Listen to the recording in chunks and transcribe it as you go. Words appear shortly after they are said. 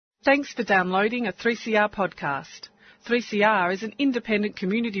Thanks for downloading a 3CR podcast. 3CR is an independent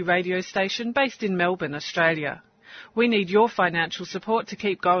community radio station based in Melbourne, Australia. We need your financial support to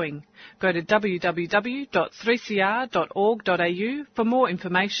keep going. Go to www.3cr.org.au for more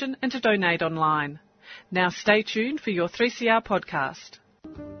information and to donate online. Now stay tuned for your 3CR podcast.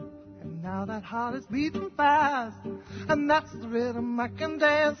 And now that heart is beating fast, and that's the rhythm I can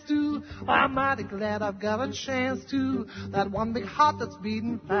dance to. I'm mighty glad I've got a chance to. That one big heart that's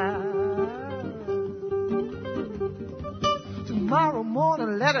beating fast. Tomorrow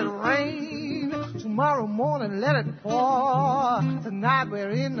morning let it rain. Tomorrow morning let it pour. Tonight we're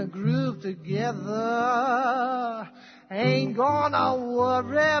in the groove together. Ain't gonna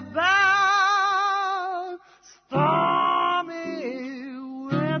worry about stormy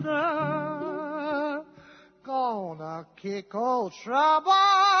weather. Gonna kick old trouble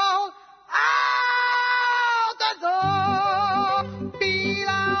out the door. Beat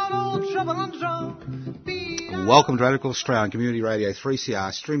out old trouble and drum. Welcome to Radical Australian Community Radio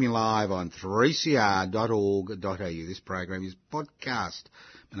 3CR, streaming live on 3cr.org.au. This program is podcast.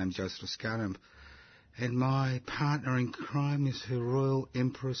 My name is Joseph Lascano, and my partner in crime is Her Royal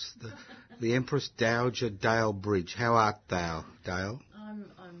Empress, the Empress Dowager Dale Bridge. How art thou, Dale?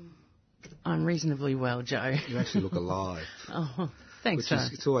 I'm reasonably well, Joe. You actually look alive. Oh, thanks, Joe.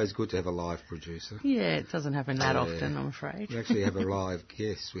 It's always good to have a live producer. Yeah, it doesn't happen that often, I'm afraid. We actually have a live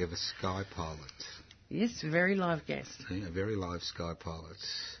guest. We have a Sky Pilot. Yes, very live guest. Yeah, a very live Sky Pilot.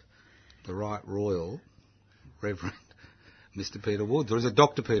 The Right Royal Reverend Mr. Peter Woods. Or is it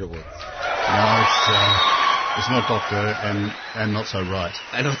Dr. Peter Woods? No, it's not doctor and not so right.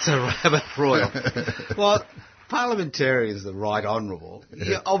 And not so right, but royal. Well, parliamentarians, the right honourable.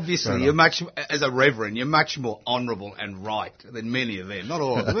 Obviously, you're much, as a reverend, you're much more honourable and right than many of them. Not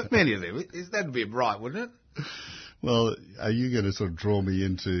all of them, but many of them. That'd be right, wouldn't it? Well, are you going to sort of draw me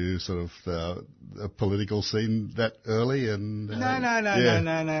into sort of the political scene that early? And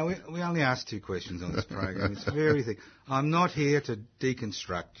No. We only ask two questions on this program. It's very thick. I'm not here to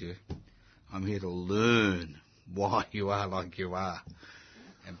deconstruct you. I'm here to learn why you are like you are.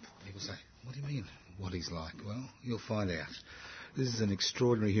 And people say, what do you mean, what he's like? Well, you'll find out. This is an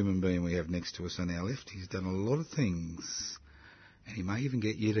extraordinary human being we have next to us on our left. He's done a lot of things, and he may even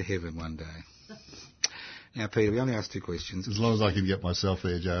get you to heaven one day. Now, Peter, we only ask two questions. As long as I can get myself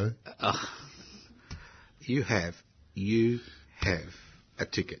there, Joe. You have a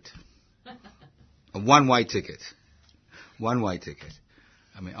ticket. A one-way ticket. One-way ticket.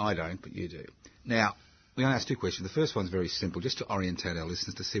 I mean, I don't, but you do. Now, we only ask two questions. The first one's very simple, just to orientate our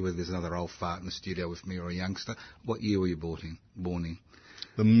listeners to see whether there's another old fart in the studio with me or a youngster. What year were you born in?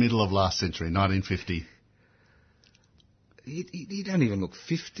 The middle of last century, 1950. You don't even look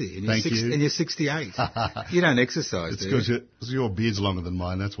 50, and Thank you. And you're 68. You don't exercise, do you? It's because your beard's longer than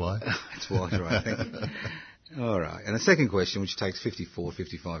mine, that's why. That's why, right. Thank you. All right. And the second question, which takes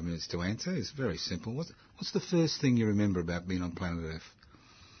 55 minutes to answer, is very simple. What's the first thing you remember about being on planet Earth?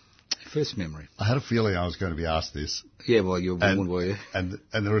 First memory. I had a feeling I was going to be asked this. Yeah, well, you were born, were you? And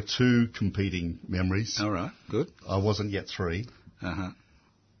there are two competing memories. All right, good. I wasn't yet three. Uh-huh.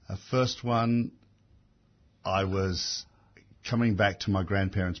 The first one, I was coming back to my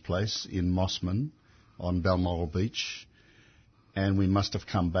grandparents' place in Mossman on Balmoral Beach, and we must have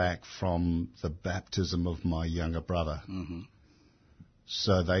come back from the baptism of my younger brother. Mm-hmm.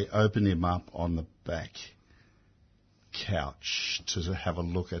 So they opened him up on the back couch to have a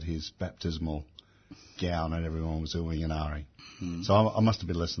look at his baptismal gown, and everyone was oohing and ahhing. Mm-hmm. So I must have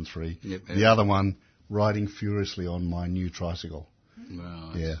been less than three. Yep. The other one, riding furiously on my new tricycle.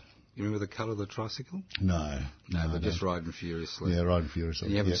 Right. Yeah. You remember the colour of the tricycle? No, but just riding furiously. Yeah, riding furiously.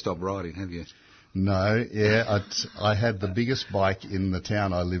 And you haven't stopped riding, have you? No, yeah. I had the biggest bike in the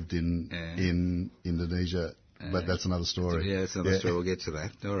town I lived in Indonesia, but that's another story. Yeah, that's another story. We'll get to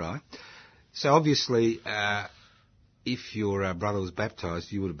that. All right. So obviously, if your brother was baptised,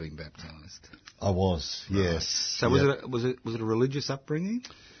 you would have been baptised. I was, right. Yes. So was it a religious upbringing?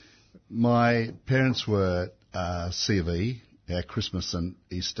 My parents were C of E, our Christmas and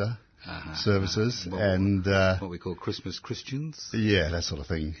Easter services, and what we call Christmas Christians. Yeah, that sort of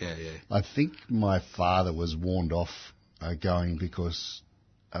thing. Yeah. I think my father was warned off going because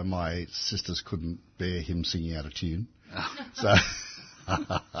my sisters couldn't bear him singing out of tune.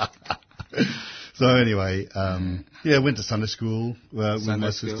 So anyway, went to Sunday school with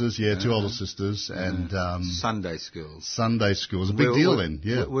my sisters. Yeah, two older sisters, and Sunday school. Sunday school was a big deal then.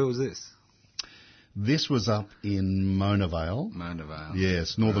 Yeah. Where was this? This was up in Mona Vale. Mona Vale.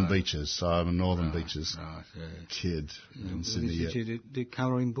 Yes, Northern Right. Beaches. So I'm a Northern Beaches Right, yeah. kid in Sydney. Did you do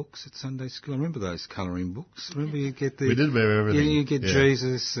colouring books at Sunday school? I remember those colouring books. Remember you get the... We did everything. You get yeah.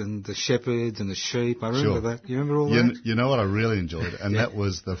 Jesus and the shepherds and the sheep. I remember Sure. that. You remember all that? You know what I really enjoyed? And that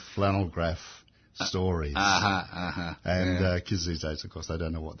was the flannel graph stories. And kids these days, of course, they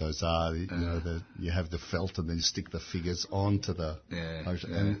don't know what those are. You know, you have the felt and then you stick the figures onto the...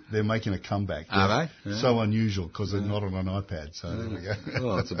 And they're making a comeback. Are they? Yeah. So unusual because they're not on an iPad. So there we go.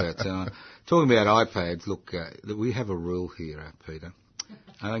 Well, it's about time. Talking about iPads, look, we have a rule here, Peter.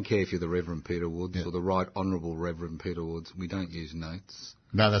 I don't care if you're the Reverend Peter Woods or the Right Honourable Reverend Peter Woods. We don't use notes.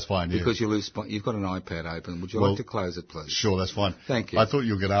 No, that's fine. Yeah. Because you've got an iPad open. Would you like to close it, please? Sure, that's fine. Thank you. I thought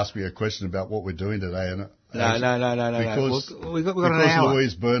you were going to ask me a question about what we're doing today. And No. Because, we've got an hour.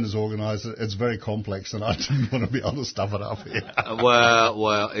 Louise Byrne has organised it, it's very complex, and I didn't want to be able to stuff it up here.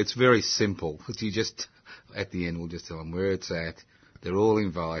 Well, it's very simple. You just, at the end, we'll just tell them where it's at. They're all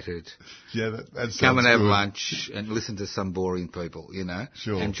invited. Yeah, that Come and have good. lunch and listen to some boring people,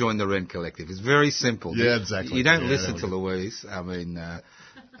 Sure. and join the Rent Collective. It's very simple. Yeah, exactly. You don't Yeah, listen to Louise. I mean,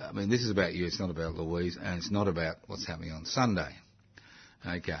 this is about you. It's not about Louise, and it's not about what's happening on Sunday.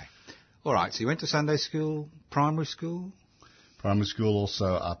 Okay. All right. So you went to Sunday school, primary school? Primary school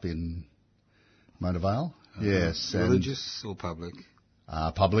also up in Mona Vale. Yes. and, Religious or public?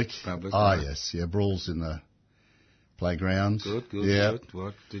 Public. Public. Ah, right. yes. Yeah, brawls in the playground. Good. Yeah. Good.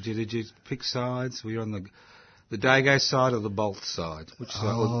 What did you pick sides? Were you on the Dago side or the Bolt side? Which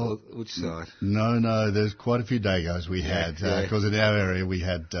side? Which side? No. There's quite a few Dagos we had yeah. because in our area we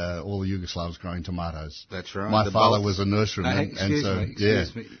had all the Yugoslavs growing tomatoes. That's right. My the father Bolt. was a nurseryman,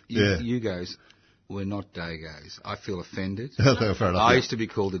 Excuse me. Yeah. You guys were not Dagos. I feel offended. Fair enough. I used to be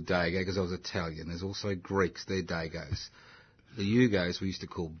called a Dago because I was Italian. There's also Greeks. They're Dagos. The Yugos we used to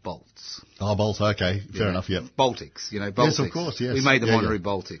call Bolts. Oh, Bolts. Okay, fair enough. Yep. Baltics. Baltics. Yes, of course. Yes. We made them honorary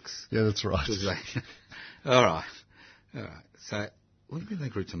Baltics. Yeah, that's right. All right. So, what do you mean they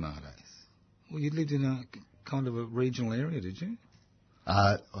grew tomatoes? Well, you lived in a kind of a regional area, did you?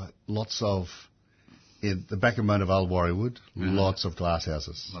 Lots of, in the back of Mona Vale, Warriewood, lots of glass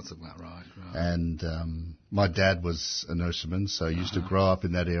houses. Lots of that, right. And my dad was a nurseryman, so he used to grow up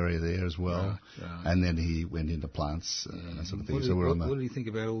in that area there as well. Right. And then he went into plants and that sort of thing. What do you think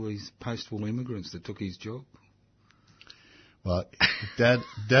about all these post-war immigrants that took his job? Well, Dad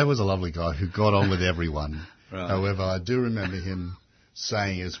was a lovely guy who got on with everyone. Right. However, I do remember him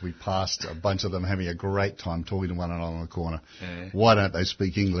saying as we passed a bunch of them having a great time talking to one another on the corner, why don't they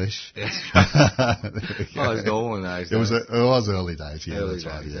speak English? Yes. It was normal in those days. It was early days, yeah. Early that's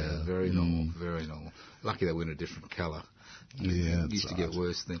days, right, yeah. Very normal, very normal. Lucky they were in a different colour. Yeah, It used to get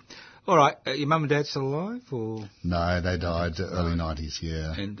worse then. All right, your mum and dad still alive? Or? No, they died early 90s,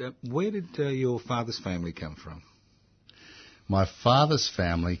 yeah. And where did your father's family come from? My father's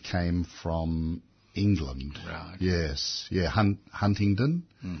family came from England. Right. Yes. Yeah, Huntingdon,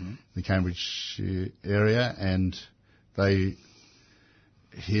 the Cambridge area, and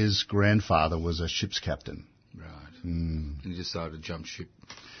his grandfather was a ship's captain. Right. And he decided to jump ship.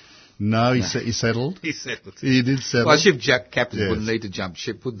 No, he settled. He settled. He did settle. Well, ship captains Yes. wouldn't need to jump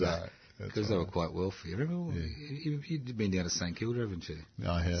ship, would they? No, Because they were quite wealthy. Remember, you'd been down to St Kilda, haven't you?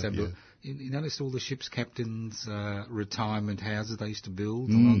 I have, So, yeah. You noticed all the ship's captains' retirement houses they used to build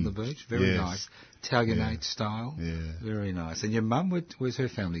along the beach? Very Yes. nice. Italianate style. Yeah. Very nice. And your mum, where's her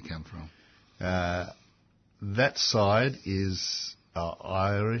family come from? That side is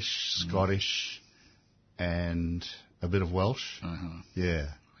Irish, Scottish, and a bit of Welsh. Yeah,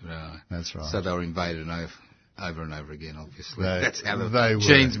 Right. that's right. So they were invaded over and over again, obviously. They- That's how they the were.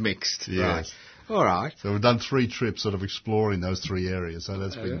 genes mixed. Yes. Right. All right. So we've done 3 trips sort of exploring those 3 areas, so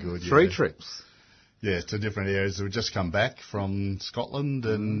that's been good. 3 yeah. trips. Yeah, to different areas. We've just come back from Scotland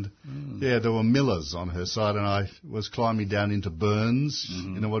and, there were millers on her side and I was climbing down into burns.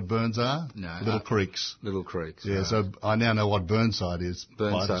 You know what burns are? No. Little creeks. Little creeks. Yeah, right. so I now know what Burnside is.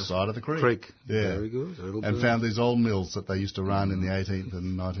 By the side of the creek. Yeah. Very good. A little And burn. found these old mills that they used to run in the 18th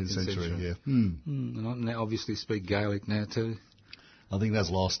and 19th century. Yeah. And I obviously speak Gaelic now too. I think that's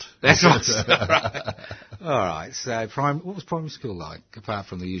lost. That's right. All right. So, what was primary school like, apart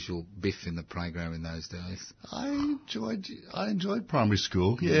from the usual biff in the playground in those days? I enjoyed primary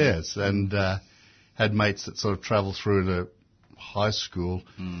school, yes, and had mates that sort of travelled through to high school.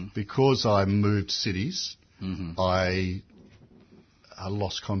 Because I moved cities, I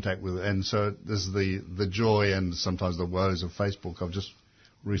lost contact with it, and so there's the joy and sometimes the woes of Facebook. I've just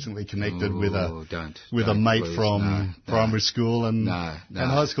recently connected with a don't mate please. from No. primary school and No.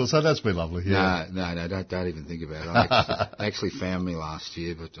 high school. So that's been lovely. Yeah. No, don't even think about it. They actually found me last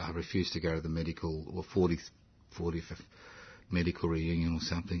year, but I refused to go to the medical, or 45th medical reunion or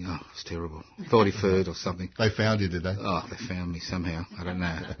something. Oh, it was terrible. 43rd or something. They found you, did they? Oh, they found me somehow. I don't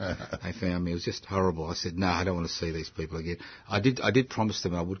know. They found me. It was just horrible. I said, no, I don't want to see these people again. I did promise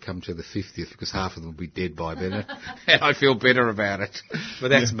them I would come to the 50th because half of them would be dead by then, and I'd feel better about it. But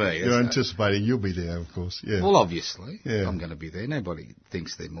that's me. You're anticipating you'll be there, of course. Yeah. Well, obviously, Yeah. I'm going to be there. Nobody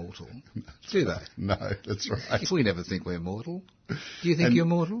thinks they're mortal, do they? No, that's right. We never think we're mortal. Do you think you're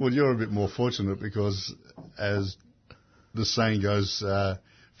mortal? Well, you're a bit more fortunate because, as the saying goes,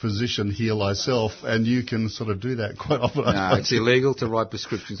 physician, heal thyself, and you can sort of do that quite often. No, it's illegal to write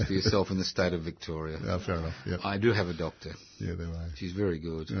prescriptions for yourself in the state of Victoria. Yeah, fair enough. Yeah, I do have a doctor. yeah, there are. She's very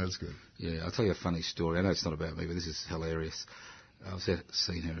good. Yeah, that's good. Yeah, I'll tell you a funny story. I know it's not about me, but this is hilarious. I was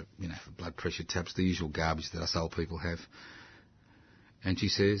seeing her, for blood pressure taps, the usual garbage that us old people have. And she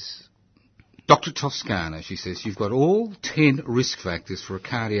says, Dr. Toscano, she says, you've got all 10 risk factors for a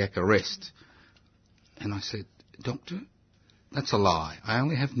cardiac arrest. And I said, Doctor, that's a lie. I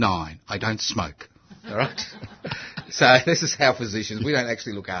only have 9. I don't smoke. All right? So this is how physicians, we don't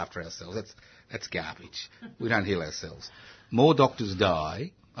actually look after ourselves. That's garbage. We don't heal ourselves. More doctors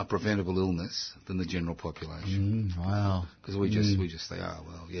die of preventable illness than the general population. Wow. Because we just say, oh,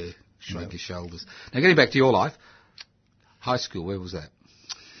 well, yeah, shrug your shoulders. Now, getting back to your life, high school, where was that?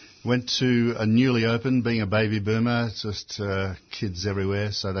 Went to a newly opened, being a baby boomer, it's just kids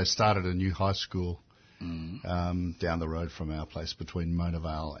everywhere. So they started a new high school down the road from our place between Mona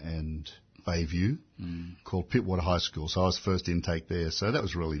Vale and Bayview called Pittwater High School. So I was first intake there. So that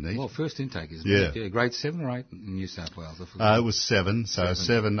was really neat. Well, first intake is Yeah. grade 7 or 8 in New South Wales. It was 7. So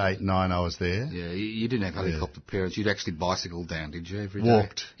 7, 8, 9 I was there. Yeah, you didn't have helicopter parents. You'd actually bicycle down, did you, every day?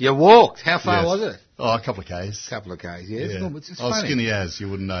 Walked. You walked? How far Yes. was it? Oh, a couple of Ks. A couple of Ks, yeah. Yeah. It's I was funny. skinny as, you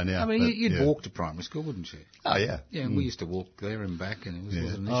wouldn't know now. I mean, but, you'd yeah. walk to primary school, wouldn't you? Oh, yeah. Yeah, and we used to walk there and back, and it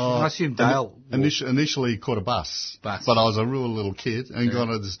wasn't an issue. Oh, And I assume Dale walked. Initially caught a bus, Bus. but I was a real little kid and got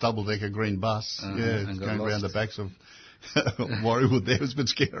on this double-decker green bus. and got going around the lost. backs of Warriewood there. It was a bit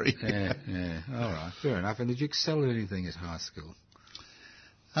scary. Yeah. All right, fair enough. And did you excel at anything at high school?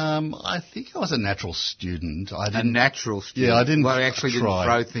 I think I was a natural student. I A didn't. natural student? Yeah, I didn't Well, I actually try.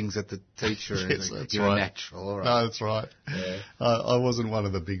 didn't throw things at the teacher or Yes, anything. that's You're right. a natural, all right. No, that's right. Yeah. I wasn't one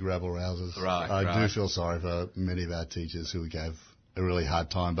of the big rabble-rousers. Right, I right. do feel sorry for many of our teachers who we gave a really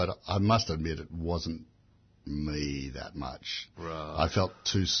hard time, but I must admit it wasn't me that much. Right. I felt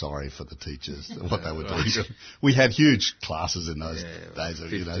too sorry for the teachers, what they were doing. We had huge classes in those days.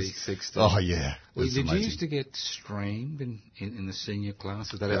 50, 60. Oh, yeah. Well, It's did you amazing. used to get streamed in the senior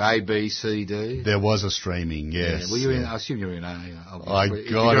classes? Did they have A, B, C, D? There was a streaming, yes. Yeah. Well, you were in, yeah. I assume you were in A, obviously. I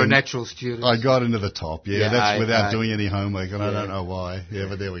If got you're a in- natural student. I got into the top, yeah. Yeah, That's I- without I- doing any homework, and I Yeah. don't know why. Yeah,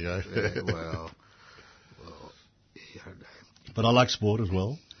 but there we go. Yeah, well, yeah, I don't know. But I like sport as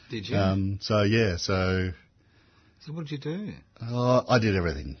well. Did you? So what did you do? I did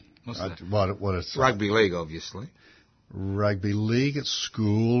everything. What's I- that? What is Rugby league, obviously. rugby league at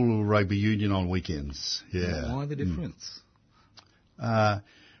school, rugby union on weekends. Yeah. Why the difference?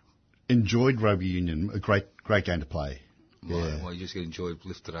 Enjoyed rugby union. A great game to play. Yeah. Well, you just enjoy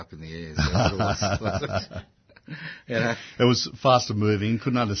lifted up in the air. Is that what it was? You know? It was faster moving.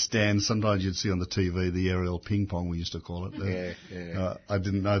 Couldn't understand. Sometimes you'd see on the TV the aerial ping pong, we used to call it. Yeah. I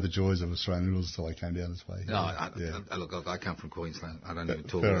didn't know the joys of Australian rules until I came down this way. No, Yeah. look, I come from Queensland. I don't even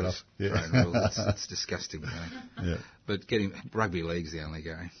talk Fair about enough. Yeah. Australian rules. It's disgusting. You know? Yeah. But rugby league's the only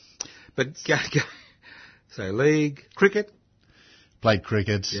game. But so league, cricket, Played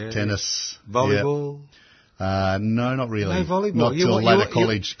cricket, Yeah. tennis, volleyball. Yeah. No, not really. No volleyball. Not You till were- later you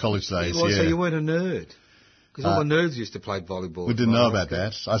were- college days. Well, yeah. So you weren't a nerd. Because all the nerds used to play volleyball. We didn't know about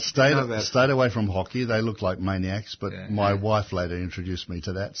that. I stayed away from hockey. They looked like maniacs, but Yeah, my yeah. wife later introduced me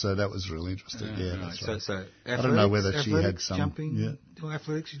to that, so that was really interesting. Yeah, Right. that's right. So I don't know whether athletics, she had some. jumping. Yeah. Do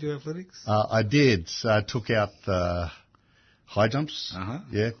athletics? You do athletics? I did. So I took out the high jumps. Uh-huh.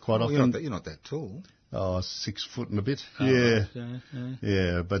 Yeah, quite Well, often. you're not that tall. 6 foot and a bit. Oh, Yeah. right. Yeah.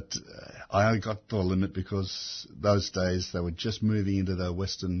 Yeah, but I only got to a limit because those days they were just moving into the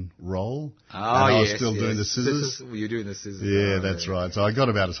Western roll. Oh, and I was yes, still doing yes. the scissors. Well, you're doing the scissors. Yeah, Oh, that's right. So I got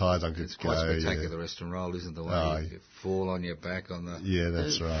about as high as I could It's go. quite spectacular, yeah. the Western roll, isn't the way Oh, you fall on your back on the Yeah,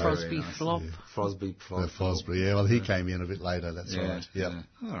 that's right. Frosby nice. flop. Frosby flop. The Fosbury, yeah. Well, he came in a bit later. That's right. Yeah.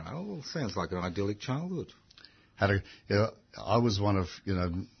 All right. Well, sounds like an idyllic childhood. I was one of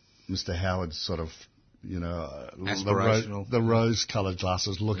Mr. Howard's sort of Aspirational. the rose-coloured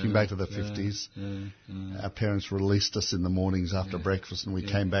glasses, looking back to the 50s. Our parents released us in the mornings after breakfast, and we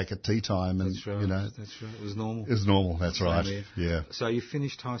came back at tea time. And, That's right. That's right. It was normal. It was normal, that's right. Here. Yeah. So you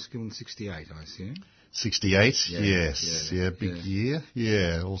finished high school in 68, I assume? 68, Yeah, yes. yeah, Big year.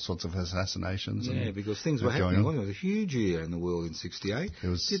 Yeah, all sorts of assassinations. Yeah, and because things were that going happening. on. It was a huge year in the world in 68. It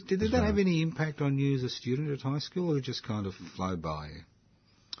was, Did that have any impact on you as a student at high school, or it just kind of flow by you?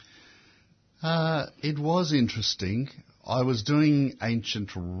 It was interesting. I was doing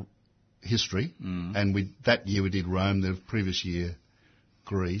ancient history, and that year we did Rome, the previous year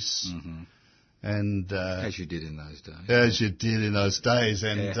Greece. And As you did in those days. As you did in those days.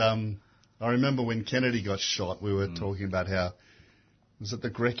 And I remember when Kennedy got shot, we were talking about how, was it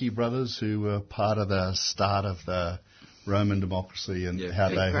the Grecki brothers who were part of the start of the Roman democracy and how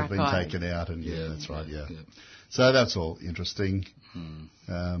they have been taken out? And that's right, yeah. So that's all interesting.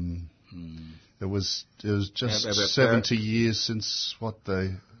 It was just 70 years since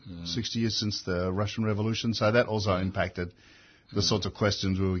 60 years since the Russian Revolution. So that also impacted the sorts of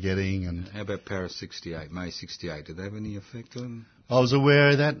questions we were getting. And how about Paris 68, May 68? Did that have any effect on? I was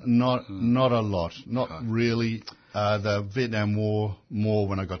aware of that, not a lot, not really. The Vietnam War more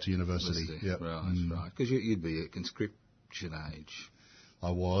when I got to university. Yep. Right. Because you'd be at conscription age.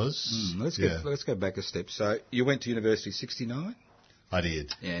 I was. Let's go back a step. So you went to university 69? I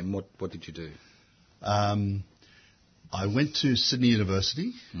did. Yeah, and what did you do? I went to Sydney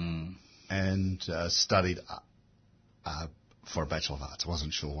University and studied for a Bachelor of Arts. I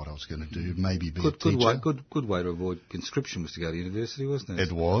wasn't sure what I was going to do. Maybe be a teacher. Good way to avoid conscription was to go to university, wasn't it?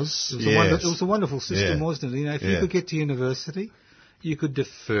 It was. It was a wonderful system, wasn't it? If you could get to university, you could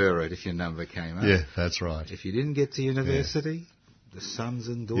defer it if your number came up. Yeah, that's right. If you didn't get to university, the sons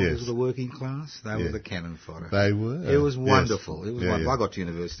and daughters of the working class, they were the cannon fodder. They were. It was wonderful. It was wonderful. I got to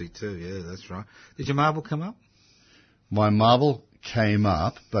university too. Yeah, that's right. Did your marble come up? My marble came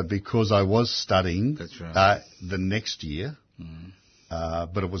up, but because I was studying the next year,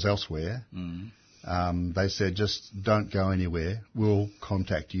 but it was elsewhere, they said, just don't go anywhere. We'll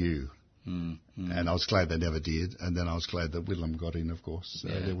contact you. And I was glad they never did. And then I was glad that Whitlam got in, of course. So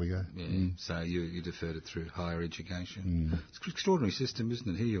there we go. Yeah. So you deferred it through higher education. It's an extraordinary system, isn't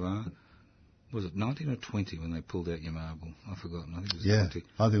it? Here you are. Was it 19 or 20 when they pulled out your marble? I've forgotten. I think it was 20.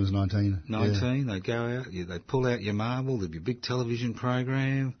 I think it was 19. 19, they'd go out, they'd pull out your marble, there'd be a big television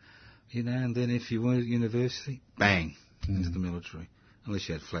program, and then if you weren't at university, bang, into the military, unless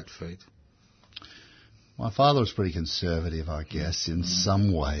you had flat feet. My father was pretty conservative, I guess, in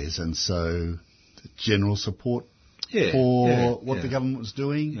some ways, and so general support for what the government was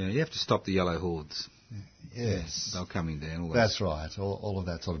doing. Yeah, you have to stop the yellow hordes. Yes. They're coming down. That's right. All of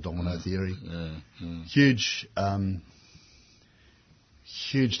that sort of domino theory. Huge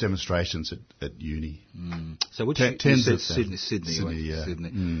demonstrations at uni. So which tens you of said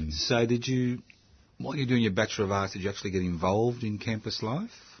Sydney. So did you, while you're doing your Bachelor of Arts, did you actually get involved in campus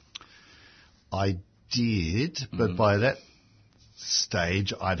life? I did, but by that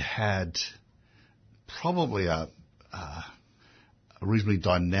stage I'd had probably a reasonably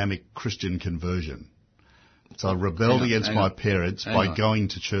dynamic Christian conversion. So I rebelled against my parents by going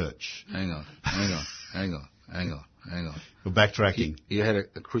to church. Hang on. We're backtracking. You had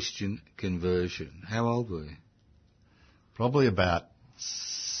a Christian conversion. How old were you? Probably about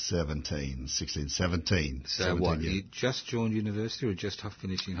 16, 17. So 17, what, you just joined university or just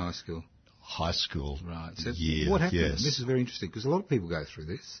finishing high school? High school. Right. So what happened? Yes. This is very interesting because a lot of people go through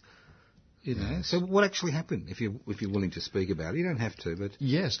this. Yes. So what actually happened? If you're willing to speak about it, you don't have to, but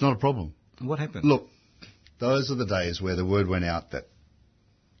yes, not a problem. What happened? Look, those are the days where the word went out that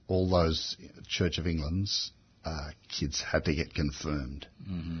all those Church of England's kids had to get confirmed.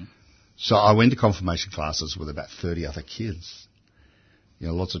 So I went to confirmation classes with about 30 other kids.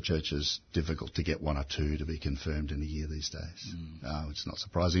 Lots of churches, difficult to get one or two to be confirmed in a year these days, which is not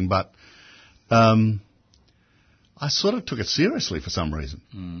surprising. But I sort of took it seriously for some reason.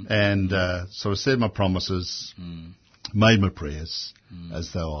 And so I said my promises, made my prayers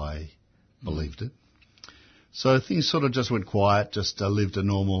as though I believed it. So things sort of just went quiet, just lived a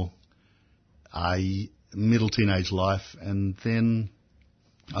normal middle teenage life. And then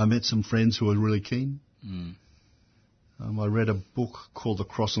I met some friends who were really keen. I read a book called The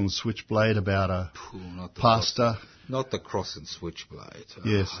Cross and Switchblade about a pastor. Not The Cross and Switchblade.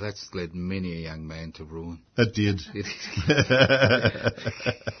 Yes. That's led many a young man to ruin. It did.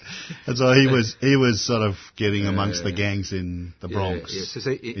 And so he was sort of getting amongst the gangs in the Bronx, So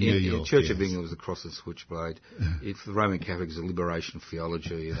see, in New York. Church of England was The Cross and Switchblade. For the Roman Catholics, a liberation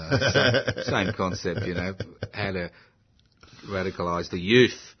theology, same concept, how to radicalise the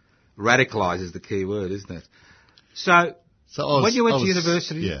youth radicalise is the key word, isn't it? So when you went to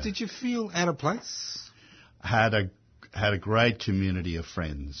university, did you feel out of place? Had a great community of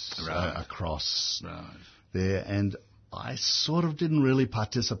friends across there, and I sort of didn't really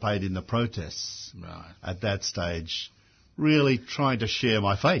participate in the protests at that stage. Really trying to share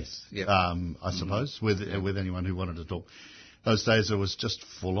my faith, I suppose, with anyone who wanted to talk. Those days it was just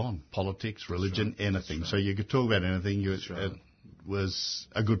full on politics, religion, anything. So you could talk about anything. It was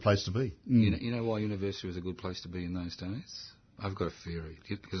a good place to be. You know why university was a good place to be in those days? I've got a theory,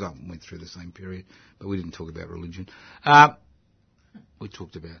 because I went through the same period, but we didn't talk about religion. We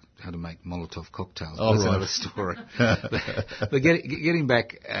talked about how to make Molotov cocktails. That's another story. But getting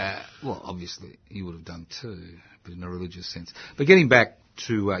back, obviously you would have done too, but in a religious sense. But getting back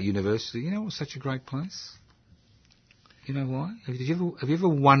to university, it was such a great place. You know why? Have you ever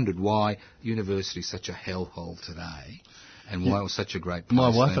wondered why university is such a hellhole today? And why it was such a great place? My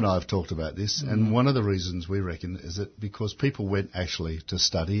wife and I have talked about this, and one of the reasons we reckon is that because people went actually to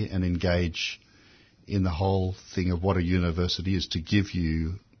study and engage in the whole thing of what a university is, to give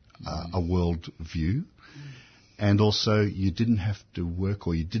you a world view, and also you didn't have to work,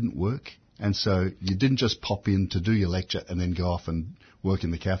 or you didn't work, and so you didn't just pop in to do your lecture and then go off and work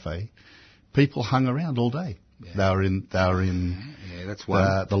in the cafe. People hung around all day. Yeah. They were in that's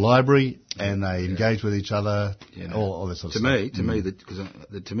one. The library, and they engaged with each other, all that sort of stuff.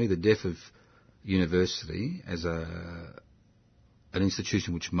 To me, the death of university as an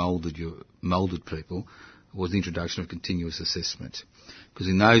institution which moulded people was the introduction of continuous assessment. Because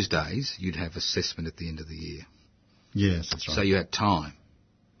in those days, you'd have assessment at the end of the year. Yes, that's right. So you had time.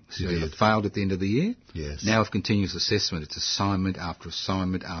 So you had failed at the end of the year. Yes. Now with continuous assessment, it's assignment after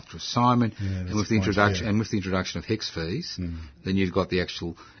assignment after assignment. Yeah, and with the introduction of HECS fees, then you've got the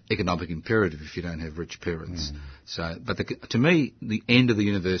actual economic imperative if you don't have rich parents. So, but to me, the end of the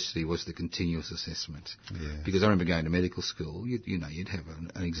university was the continuous assessment. Yeah. Because I remember going to medical school. You'd have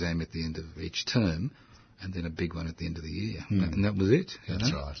an exam at the end of each term, and then a big one at the end of the year, and that was it.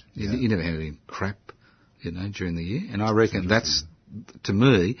 That's right. Yeah. You never had any crap, during the year, and I reckon that's. To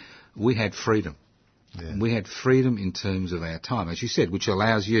me, we had freedom. Yeah. We had freedom in terms of our time, as you said, which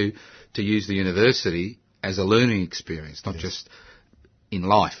allows you to use the university as a learning experience, not just in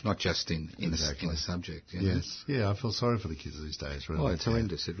life, not just in the subject. Yes. Yeah, I feel sorry for the kids these days, really. Oh, it's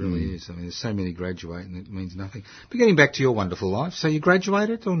horrendous. It really is. I mean, there's so many graduate and it means nothing. But getting back to your wonderful life, so you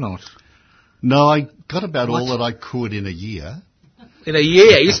graduated or not? No, I got about all that I could in a year. In a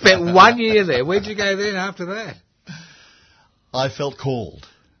year? You spent 1 year there. Where'd you go then after that? I felt called.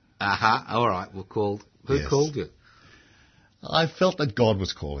 All right. Well, called. Who called you? I felt that God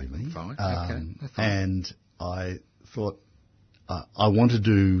was calling me. Fine. Okay. And I thought I want to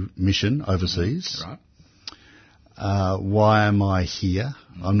do mission overseas. Right. Why am I here?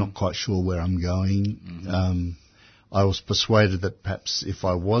 I'm not quite sure where I'm going. I was persuaded that perhaps if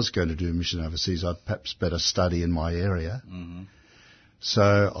I was going to do mission overseas, I'd perhaps better study in my area.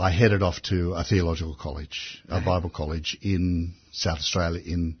 So I headed off to a theological college, a Bible college in South Australia,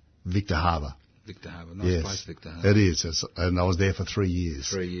 in Victor Harbor. Victor Harbor, nice place, Victor Harbor. It is, and I was there for 3 years.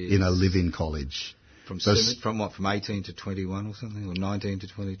 3 years. In a live-in college. From what, from 18 to 21 or something, or 19 to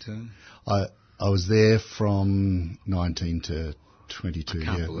 22? I was there from 19 to 22.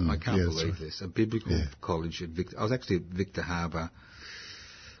 I can't believe this. A biblical college at Victor. I was actually at Victor Harbor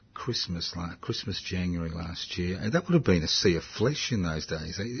Christmas, January last year, and that would have been a sea of flesh in those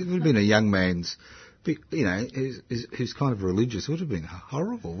days. It would have been a young man's, who's kind of religious. It would have been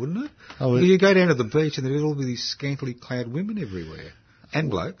horrible, wouldn't it? You go down to the beach and there'd all be these scantily clad women everywhere, and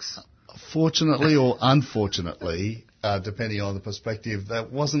blokes. Fortunately or unfortunately, depending on the perspective,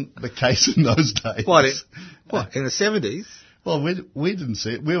 that wasn't the case in those days. What in the 70s? Well, we didn't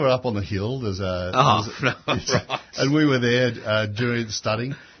see it. We were up on the hill. Right. And we were there during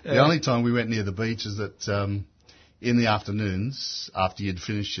studying. The only time we went near the beach is that in the afternoons, after you'd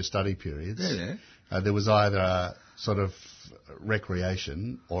finished your study periods, there was either a sort of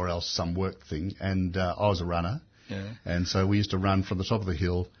recreation or else some work thing. And I was a runner. Yeah. And so we used to run from the top of the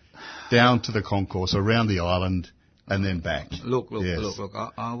hill down to the concourse, around the island, and then back. Look.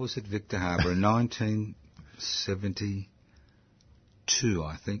 I was at Victor Harbor in 1972,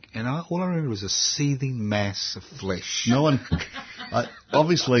 I think, and all I remember was a seething mass of flesh. No one...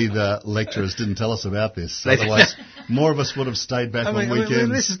 obviously, the lecturers didn't tell us about this. Otherwise, more of us would have stayed back on weekends. I mean,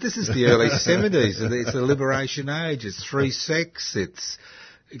 this is the early 70s. It's the liberation age. It's free sex. It's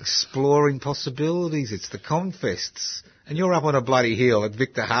exploring possibilities. It's the confests. And you're up on a bloody hill at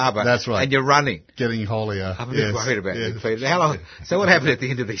Victor Harbor. That's right. And you're running. Getting holier. I'm a bit worried about you, Peter. How long? So what happened at the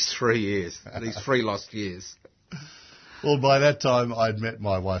end of these 3 years? These 3 lost years? Well, by that time, I'd met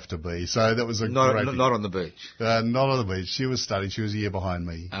my wife-to-be, so that was a great... Not on the beach. Not on the beach. She was studying. She was a year behind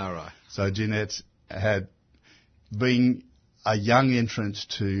me. All right. So Jeanette had been a young entrant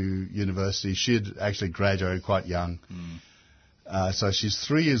to university. She'd actually graduated quite young. So she's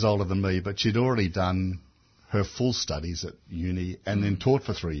 3 years older than me, but she'd already done her full studies at uni and then taught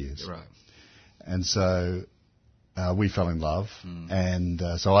for 3 years. Right. And so we fell in love, and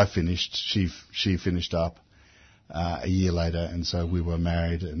so I finished. She finished up a year later, and so we were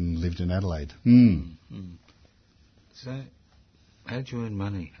married and lived in Adelaide. So, how did you earn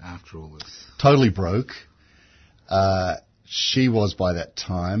money after all this? Totally broke. She was by that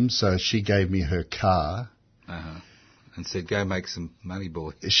time, so she gave me her car. And said, go make some money,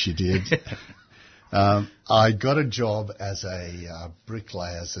 boy. She did. I got a job as a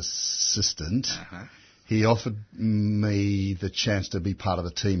bricklayer's assistant. He offered me the chance to be part of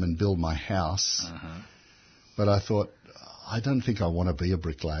the team and build my house. But I thought, I don't think I want to be a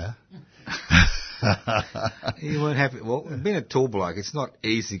bricklayer. You weren't happy. Well, being a tall bloke, it's not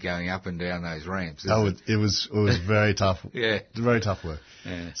easy going up and down those ramps. It was very tough. Yeah. Very tough work.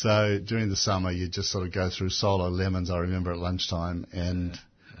 Yeah. So during the summer, you just sort of go through Solo Lemons, I remember at lunchtime, and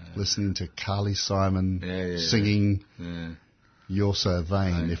listening to Carly Simon singing You're So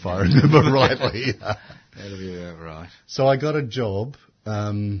Vain, if I remember rightly. That'll be about right. So I got a job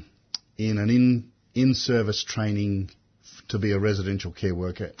in an in-service training to be a residential care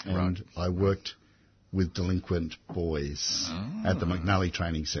worker, and I worked with delinquent boys at the McNally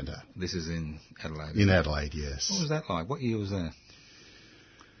Training Centre. This is in Adelaide? In Adelaide, yes. What was that like? What year was that?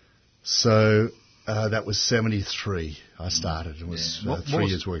 So that was 73 I started. It was 3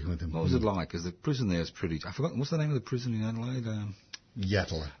 years working with them. What was it like? Because the prison there is pretty... I forgot, what's the name of the prison in Adelaide?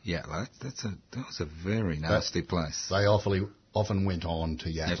 Yatala. Yatala. That was a very nasty place. They often went on to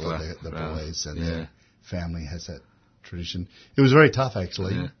Yatala, the boys, and the family has that tradition. It was very tough,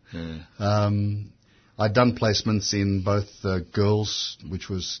 actually. I'd done placements in both girls, which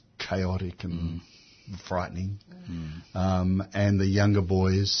was chaotic and frightening, and the younger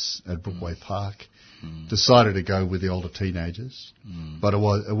boys at Brookway Park. Decided to go with the older teenagers, but it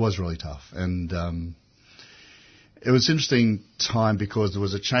was really tough. And it was an interesting time because there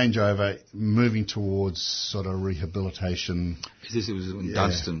was a changeover moving towards sort of rehabilitation. It was in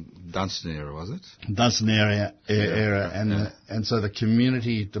Dunstan era, was it? Dunstan era, and so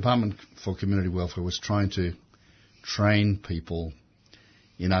the Department for Community Welfare was trying to train people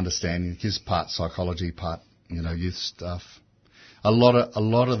in understanding his part psychology, part youth stuff. A lot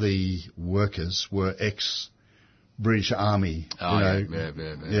of the workers were ex-British Army.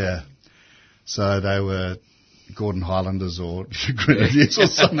 Yeah. So they were Gordon Highlanders or Grenadiers or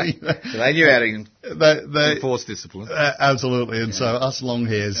something. So they knew how to enforce discipline. Absolutely. And so us long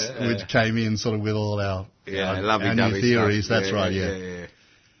hairs, which came in sort of with all our new theories. Stuff. That's right. Yeah.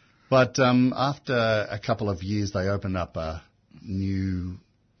 But after a couple of years, they opened up a new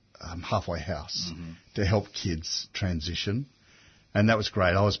halfway house to help kids transition. And that was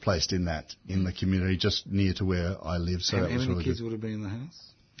great. I was placed in the community just near to where I live. So how that was many really kids good. would have been in the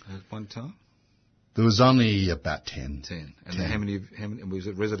house at one time? There was only about 10. 10. And how many, was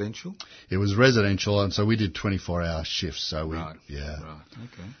it residential? It was residential, and so we did 24-hour shifts. So Right.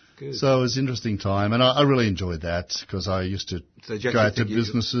 Okay. Good. So it was an interesting time, and I really enjoyed that because I used to go out to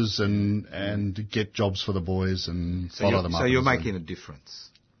businesses and get jobs for the boys and follow them up. So you're making a difference.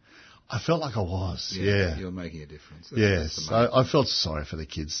 I felt like I was, yeah. You're making a difference. Yes, I felt sorry for the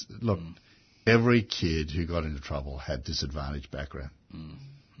kids. Look, every kid who got into trouble had disadvantaged background.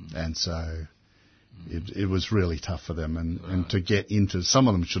 And so it was really tough for them. And to get into, some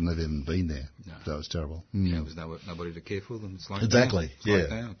of them shouldn't have even been there. No. That was terrible. There was nobody to care for them. It's like exactly, down.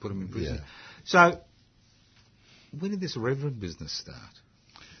 Down, put them in prison. Yeah. So, when did this Reverend business start?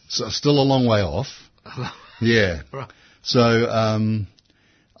 So still a long way off. Yeah. Right. So,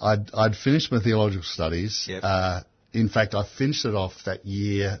 I'd finished my theological studies. Yep. In fact, I finished it off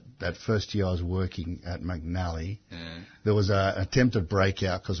that first year I was working at McNally. Yeah. There was an attempted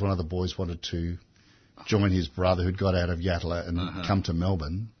breakout because one of the boys wanted to join his brother who'd got out of Yatala and come to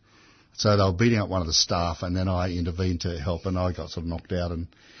Melbourne. So they were beating up one of the staff, and then I intervened to help, and I got sort of knocked out.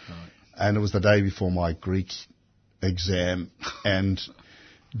 And it was the day before my Greek exam, and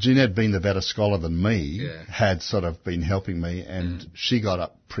Jeanette, being the better scholar than me, had sort of been helping me, and she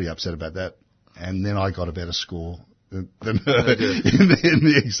got pretty upset about that. And then I got a better score than her in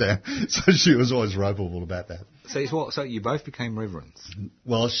the exam. So she was always ropeable about that. So you both became reverends?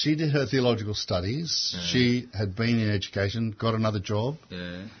 Well, she did her theological studies. Yeah. She had been in education, got another job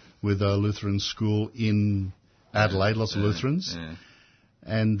with a Lutheran school in Adelaide, lots of Lutherans. Yeah.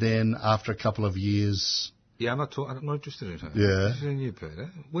 And then after a couple of years... Yeah, I'm not interested in her. Yeah. I'm interested in you, Peter.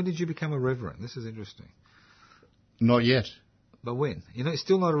 When did you become a reverend? This is interesting. Not yet. But when? You're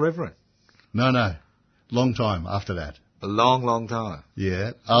still not a reverend. No. Long time after that. A long, long time.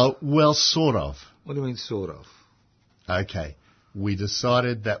 Yeah. Well, sort of. What do you mean, sort of? Okay. We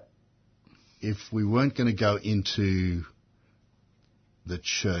decided that if we weren't going to go into the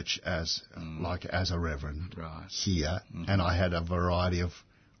church as a reverend here, and I had a variety of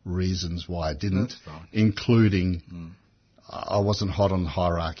reasons why I didn't, including I wasn't hot on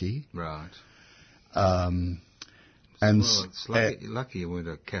hierarchy. Right. It's lucky you weren't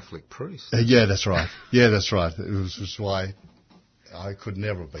a Catholic priest. Yeah, that's right. It was just why I could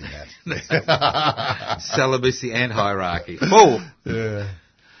never have been that. Celibacy and hierarchy. Oh! Yeah.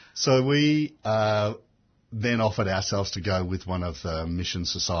 So we then offered ourselves to go with one of the mission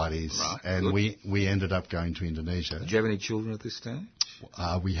societies, and we ended up going to Indonesia. Did you have any children at this stage?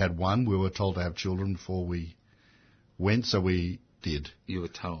 We had one. We were told to have children before we went, so we did. You were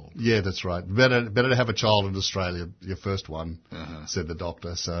told? Yeah, that's right. Better to have a child in Australia, your first one, said the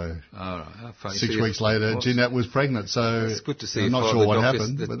doctor. So 6 weeks later, Jeanette was pregnant, so it's good to see. I'm not sure what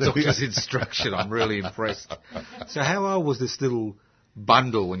happened. The doctor's instruction, I'm really impressed. So how old was this little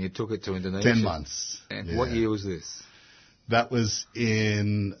bundle when you took it to Indonesia? 10 months. And what year was this? That was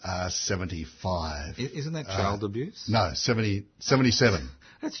in 75. Isn't that child abuse? No, 77.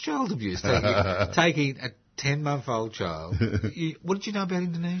 That's child abuse, taking a 10-month-old child. What did you know about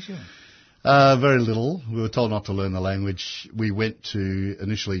Indonesia? Very little. We were told not to learn the language. We went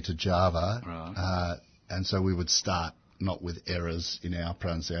initially to Java, and so we would start not with errors in our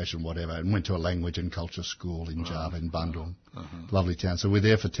pronunciation, whatever, and went to a language and culture school in Java, in Bandung. Lovely town. So we were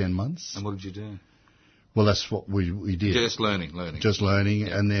there for 10 months. And what did you do? Well, that's what we did. Just learning. Just learning,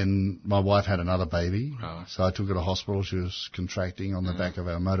 and then my wife had another baby, so I took her to hospital. She was contracting on the back of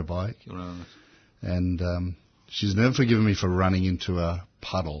our motorbike. Right. And she's never forgiven me for running into a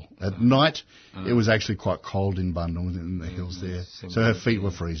puddle. At night, it was actually quite cold in Bandung, in the hills there. So her feet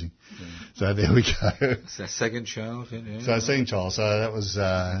were freezing. Yeah. So there we go. So second child? So second child. So that was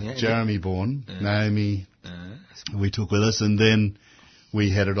Jeremy born. Naomi we took with us. And then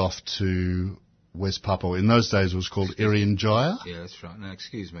we headed off to West Papua. In those days, it was called Irian Jaya. Yeah, that's right. Now,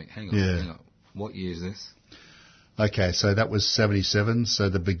 excuse me. Hang on. What year is this? Okay, so that was 77. So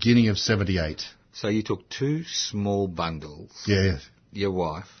the beginning of 78. So you took 2 small bundles. Yeah. Your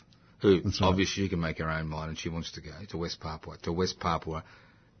wife, who obviously you can make her own mind and she wants to go to West Papua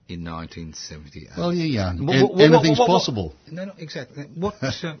in 1978. Well, you're young. Anything's possible. No, exactly. What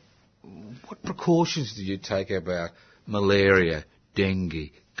precautions did you take about malaria,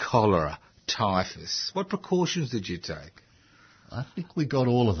 dengue, cholera, typhus? What precautions did you take? I think we got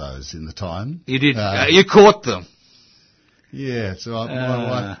all of those in the time. You did. You caught them. Yeah. So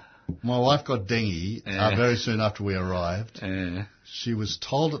my wife got dengue very soon after we arrived. She was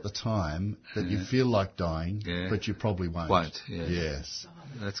told at the time that you feel like dying, but you probably won't. Yes.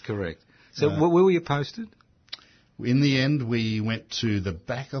 That's correct. So where were you posted? In the end, we went to the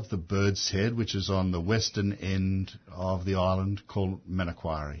back of the Bird's Head, which is on the western end of the island, called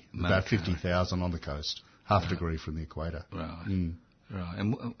Manokwari. About 50,000 on the coast, half a degree from the equator. Right. Right.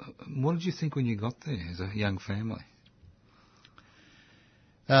 And what did you think when you got there as a young family?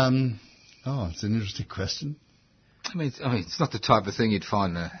 It's an interesting question. I mean, it's not the type of thing you'd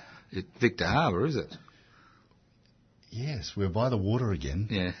find at Victor Harbour, is it? Yes, we're by the water again.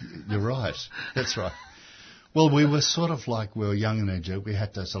 Yeah. You're right. That's right. Well, we were sort of like, we were young and energetic. We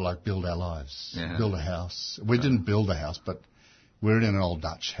had to sort of like build our lives, build a house. We didn't build a house, but we were in an old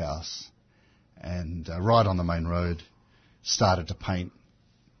Dutch house. And right on the main road, started to paint,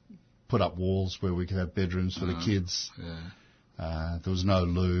 put up walls where we could have bedrooms for the kids. There was no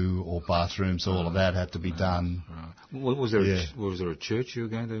loo or bathrooms, so all of that had to be done. Right. Was there a church you were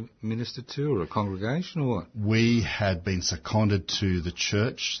going to minister to, or a congregation, or what? We had been seconded to the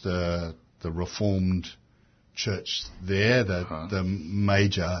church, the Reformed church there, the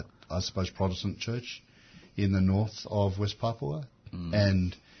major, I suppose, Protestant church in the north of West Papua,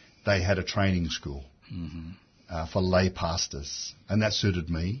 and they had a training school for lay pastors, and that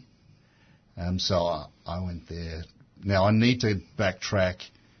suited me. So I went there. Now, I need to backtrack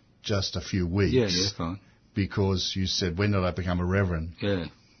just a few weeks. Yeah, fine. Because you said, when did I become a reverend? Yeah.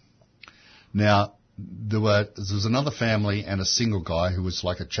 Now, there was another family and a single guy who was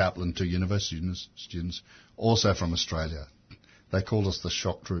like a chaplain to university students, also from Australia. They called us the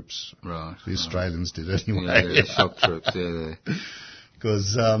shock troops. Right. The Australians did anyway. Yeah, shock troops,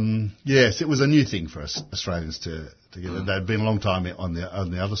 Because, yes, it was a new thing for us Australians to get it. They'd been a long time on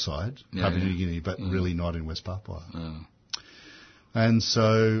the other side, Papua New Guinea, but really not in West Papua. And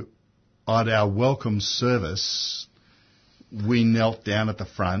so at our welcome service, we knelt down at the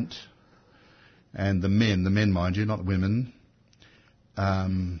front, and the men, mind you, not the women,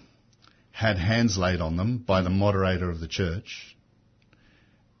 had hands laid on them by the moderator of the church.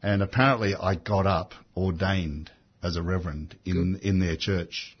 And apparently I got up, ordained as a reverend in their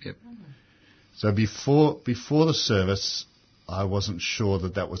church. Yep. So before the service, I wasn't sure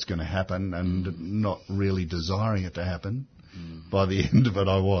that was going to happen, and not really desiring it to happen. By the end of it,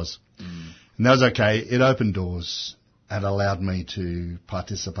 I was. And that was okay. It opened doors and allowed me to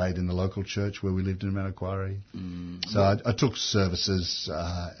participate in the local church where we lived in Manokwari. So I took services,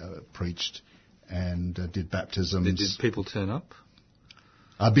 preached, and did baptisms. Did people turn up?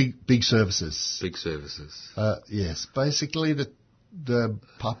 Big services. Big services. Yes. Basically, the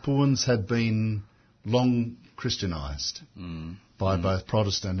Papuans had been long Christianised by both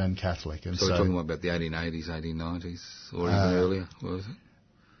Protestant and Catholic. And so we're talking about the 1880s, 1890s, or even earlier, was it?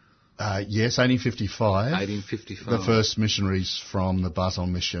 Yes, 1855. 1855. The first missionaries from the Basel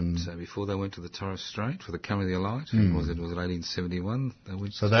Mission. So before they went to the Torres Strait for the Coming of the Light, was it 1871?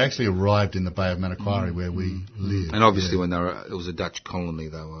 They actually arrived in the Bay of Manokwari where we lived. And obviously when it was a Dutch colony,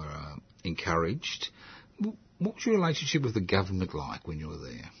 they were encouraged. What was your relationship with the government like when you were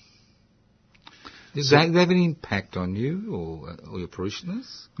there? Did they have any impact on you or your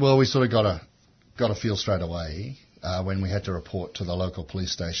parishioners? Well, we sort of got a feel straight away when we had to report to the local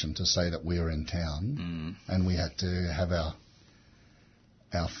police station to say that we were in town, and we had to have our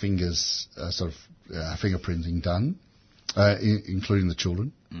fingers fingerprinting done, including the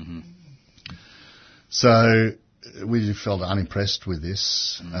children. So we felt unimpressed with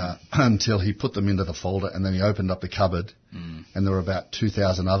this until he put them into the folder, and then he opened up the cupboard, and there were about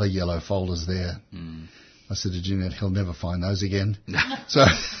 2,000 other yellow folders there. I said to Jeanette, he'll never find those again. So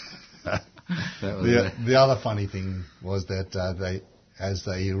the other funny thing was that as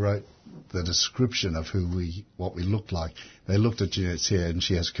they wrote the description of what we looked like, they looked at Jeanette's hair, and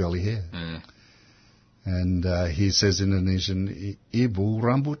she has curly hair. And he says in Indonesian, "Ibu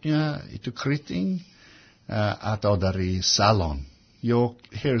rambutnya itu keriting atau dari salon? Your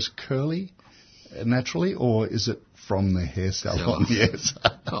hair is curly naturally, or is it from the hair salon?" Yes.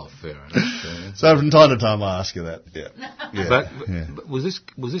 Oh, fair enough. So from time to time I ask her that. Yeah. But was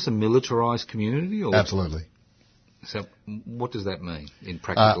this a militarised community? Or Absolutely. So what does that mean in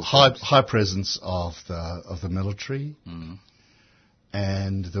practical terms? High presence of the military,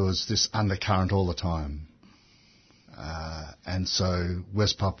 and there was this undercurrent all the time. And so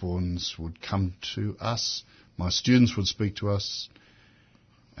West Papuans would come to us, my students would speak to us,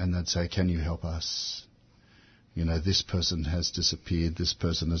 and they'd say, "Can you help us? You know, this person has disappeared, this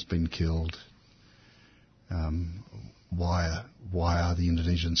person has been killed. Why are the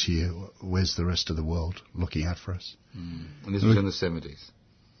Indonesians here? Where's the rest of the world looking out for us?" And this was in the 70s?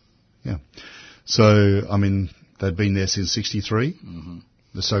 Yeah. So, I mean, they'd been there since 63,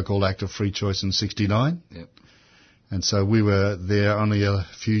 the so-called Act of Free Choice in 69. Yep. And so we were there only a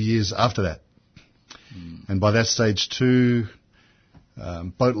few years after that. And by that stage too,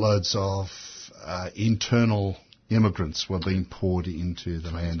 boatloads of internal immigrants were being poured into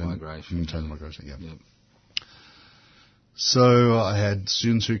the land. Internal migration, yeah. Yep. So I had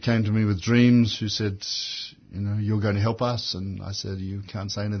students who came to me with dreams who said, you know, "You're going to help us." And I said, "You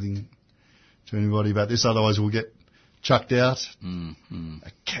can't say anything to anybody about this, otherwise we'll get chucked out."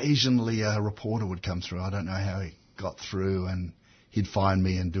 Occasionally a reporter would come through. I don't know how he got through, and he'd find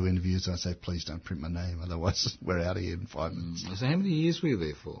me and do interviews. I'd say, "Please don't print my name, otherwise we're out of here in 5 minutes." So how many years were you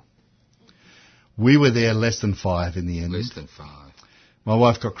there for? We were there less than 5 in the end. Less than 5. My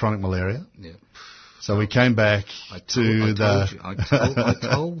wife got chronic malaria. Yeah. So we came back I told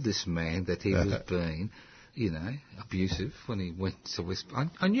this man that he was being, abusive when he went to West.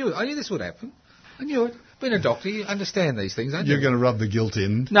 I knew this would happen. I knew it. Being a doctor, you understand these things, don't you? You're going to rub the guilt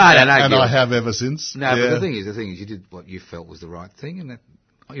in. No. And I have ever since. No, but the thing is, you did what you felt was the right thing, and that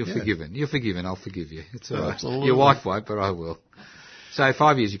you're forgiven. You're forgiven. I'll forgive you. It's all right. Absolutely. Your wife won't, but I will. So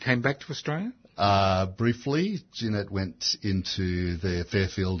 5 years, you came back to Australia? Briefly, Jeanette went into the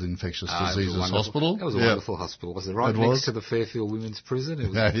Fairfield Infectious Diseases Hospital. That was a wonderful hospital, wasn't it? Right next to the Fairfield Women's Prison. It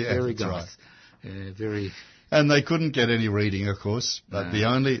was very nice. Right. Very. And they couldn't get any reading, of course, but the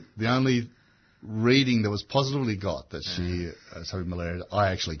only reading that was positively got that she was having malaria,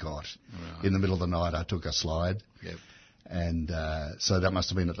 I actually got. Right. In the middle of the night. I took a slide. Yep. And so that must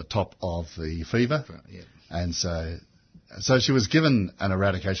have been at the top of the fever. Yep. And so she was given an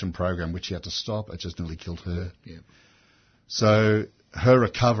eradication program, which she had to stop. It just nearly killed her. Yep. So her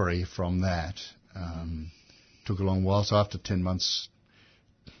recovery from that took a long while. So after 10 months,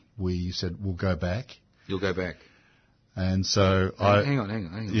 we said, "We'll go back." You'll go back? And so Hang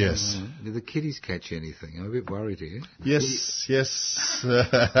on. Yes. Hang on. Did the kiddies catch anything? I'm a bit worried here. Yes.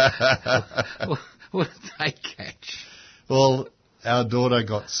 What did they catch? Well, our daughter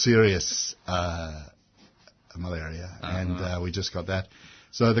got serious malaria, and we just got that.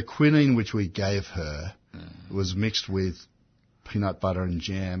 So the quinine which we gave her was mixed with peanut butter and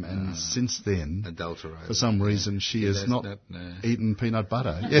jam, and since then, Adulterated. for some reason, she has not no. eaten peanut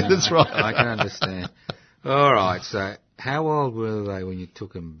butter. Yeah, that's right. I can understand. All right, so how old were they when you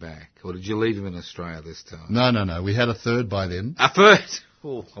took them back? Or did you leave them in Australia this time? No. We had a third by then. A third?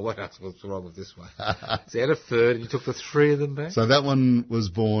 Oh, what else was wrong with this one? So you had a third and you took the three of them back? So that one was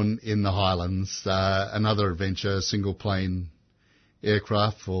born in the Highlands. Another adventure, single plane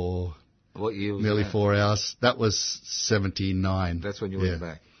aircraft for What year was nearly that? 4 hours. That was 79. That's when you went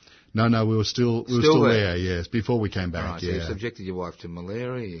back? No, we were still there, yes, before we came back, Right, so you subjected your wife to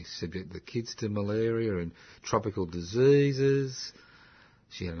malaria, you subjected the kids to malaria and tropical diseases.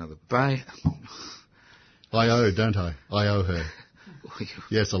 She had another baby. I owe, don't I? I owe her.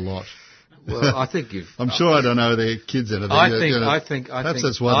 Yes, a lot. Well, I think you've... I'm sure I don't owe their kids anything. Perhaps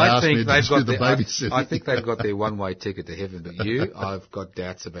that's why they asked me to do the babysitting. I think they've got their one-way ticket to heaven, but you, I've got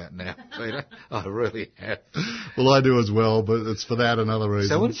doubts about now, Peter. I really have. Well, I do as well, but it's for that and other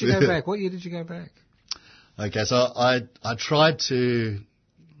reasons. So when did you go back? What year did you go back? Okay, so I tried to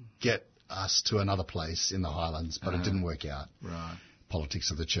get us to another place in the Highlands, but it didn't work out. Right.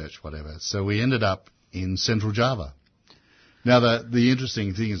 Politics of the church, whatever. So we ended up in Central Java. Now, the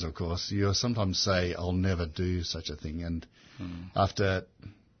interesting thing is, of course, you sometimes say, I'll never do such a thing. And after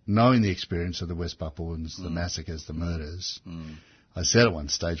knowing the experience of the West Papuans, the massacres, the murders, I said at one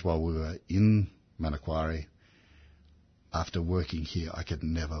stage while we were in Manokwari, after working here, I could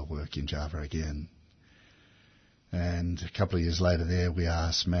never work in Java again. And a couple of years later there, we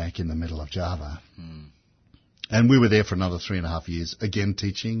are smack in the middle of Java. And we were there for another 3.5 years, again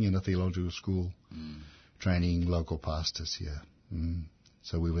teaching in a theological school. Training local pastors here.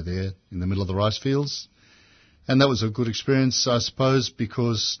 So we were there in the middle of the rice fields. And that was a good experience, I suppose,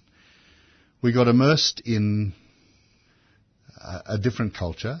 because we got immersed in a different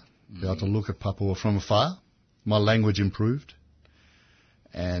culture, be able to look at Papua from afar. My language improved.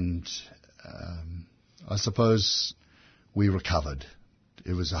 And I suppose we recovered.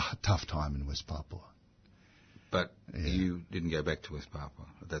 It was a tough time in West Papua. But you didn't go back to West Papua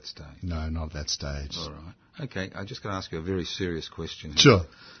at that stage? No, not at that stage. All right. Okay, I'm just going to ask you a very serious question. Sure.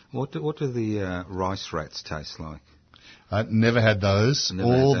 What do the rice rats taste like? I never had those.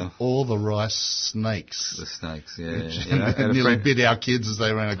 All the rice snakes. The snakes, Nearly bit our kids as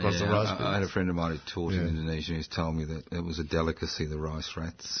they ran across the rice fields. I had a friend of mine who taught in Indonesia who's told me that it was a delicacy, the rice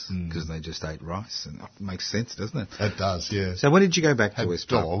rats, because they just ate rice. And it makes sense, doesn't it? It does, yes. So when did you go back to West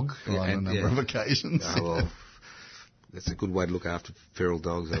Papua? Papua? On a number of occasions. Oh, well, that's a good way to look after feral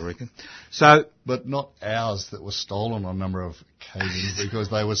dogs, I reckon. So, but not ours that were stolen on a number of occasions because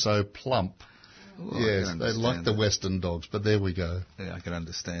they were so plump. Well, yes, they like the Western dogs, but there we go. Yeah, I can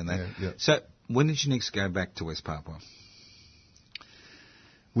understand that. Yeah. So, when did you next go back to West Papua?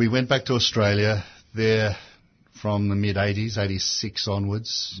 We went back to Australia there from the mid-80s, 86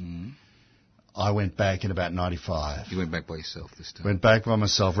 onwards. I went back in about 95. You went back by yourself this time? Went back by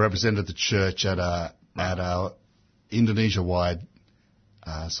myself, represented the church at our Indonesia-wide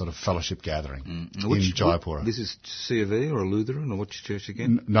sort of fellowship gathering in Jayapura. This is C of E or a Lutheran or which church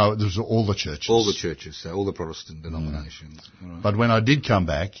again? No, this was all the churches. All the churches, so all the Protestant denominations. Right. But when I did come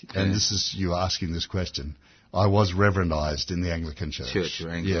back, and this is you asking this question, I was reverendized in the Anglican Church. Church, you're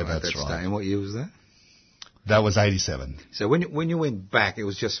Anglican. Yeah, that's right. And what year was that? That was 87. So when you went back, it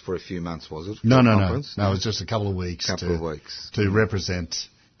was just for a few months, was it? No. No, it was just a couple of weeks. To represent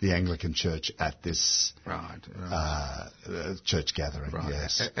the Anglican Church at this church gathering. Right.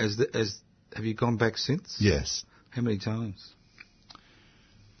 Yes. Have you gone back since? Yes. How many times?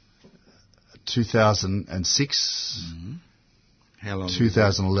 2006. How long?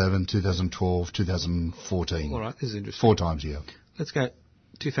 2011, 2012, 2014. All right, this is interesting. 4 times a year. Let's go.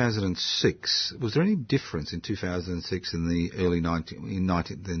 2006. Was there any difference in 2006 in the early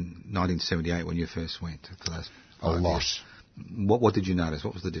 1978 when you first went for those 5 A lot. years? What did you notice?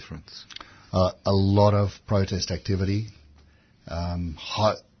 What was the difference? A lot of protest activity,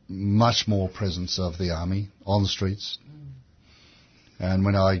 much more presence of the army on the streets. And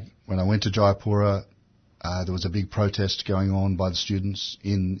when I went to Jayapura, there was a big protest going on by the students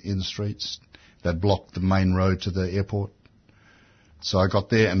in the streets that blocked the main road to the airport. So I got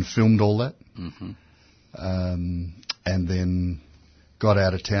there and filmed all that, and then got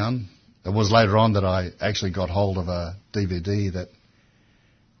out of town. It was later on that I actually got hold of a DVD that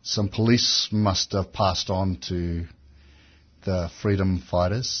some police must have passed on to the freedom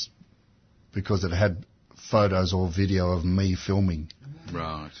fighters because it had photos or video of me filming.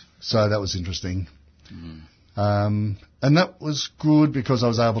 Right. So that was interesting. And that was good because I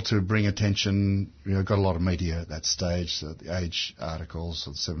was able to bring attention, got a lot of media at that stage, so the Age articles,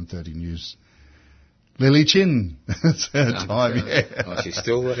 the 7:30 News. Lily Chin, that's her time, yeah. Oh, she's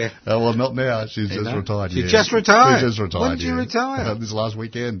still there? Well, not now. She's just retired. She just retired? She just retired, When did you retire? This last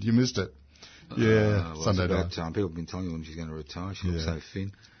weekend. You missed it. Yeah, well, Sunday it's about night. time. People have been telling you when she's going to retire. She looks so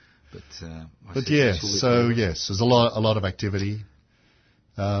thin. But yes, there's a lot of activity.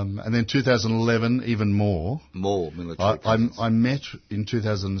 And then 2011, even more. More military. I met in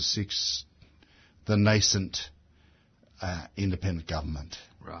 2006 the nascent independent government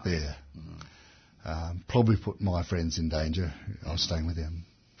there. Probably put my friends in danger. I was staying with them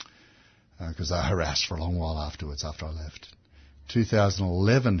because they were harassed for a long while afterwards after I left.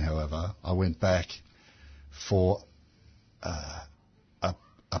 2011, however, I went back for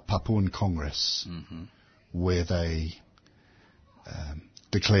a Papuan Congress where they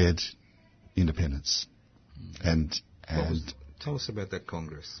declared independence. And tell us about that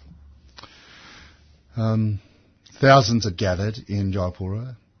Congress. Thousands had gathered in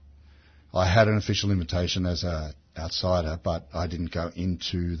Jayapura. I had an official invitation as an outsider, but I didn't go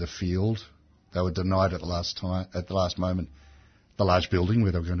into the field. They were denied at the last moment, the large building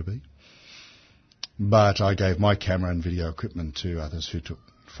where they were going to be. But I gave my camera and video equipment to others who took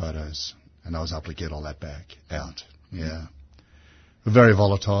photos, and I was able to get all that back out. Yeah. Very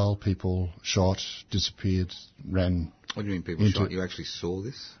volatile. People shot, disappeared, ran. What do you mean people shot? You actually saw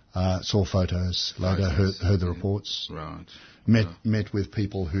this? Saw photos. Later heard the reports. Right. Met with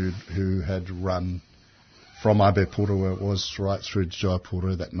people who had run from Abepura, where it was, right through to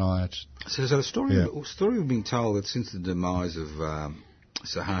Jayapura that night. So there's a story we've been told that since the demise of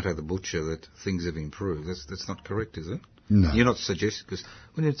Suharto the Butcher that things have improved. That's not correct, is it? No. You're not suggesting, because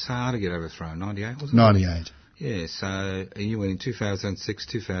when did Suharto get overthrown? 98, wasn't it? 98. Yeah, so you went in 2006,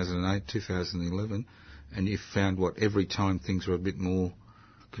 2008, 2011, and you found every time things were a bit more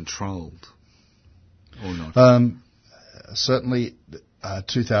controlled, or not? Certainly,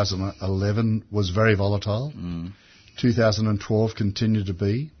 2011 was very volatile. 2012 continued to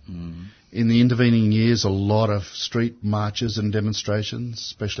be. In the intervening years, a lot of street marches and demonstrations,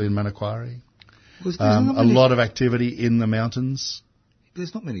 especially in Manokwari. A lot of activity in the mountains.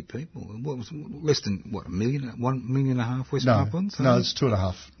 There's not many people. Less than, 1.5 million West Papuans? No, it's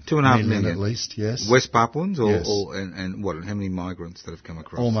 2.5. 2.5 million at least, yes. West Papuans, Yes. And how many migrants that have come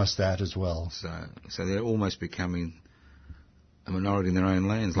across? Almost that as well. So they're almost becoming a minority in their own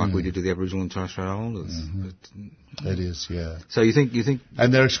lands, like we did to the Aboriginal and Torres Strait Islanders. It is, yeah. So you think,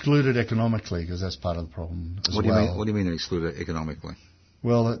 and they're excluded economically because that's part of the problem as well. What do you mean they're excluded economically?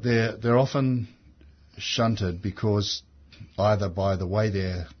 Well, they're often shunted because either by the way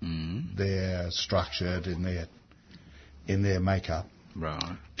they're structured in their makeup,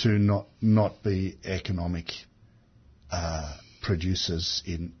 right, to not be economic producers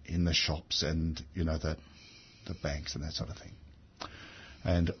in the shops and the banks and that sort of thing.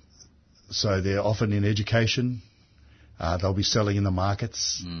 And so they're often in education. They'll be selling in the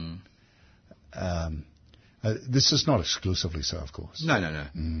markets. This is not exclusively so, of course. No.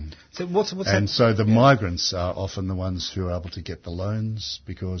 So what's and so the migrants are often the ones who are able to get the loans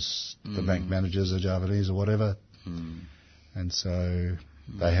because the bank managers are Javanese or whatever. And so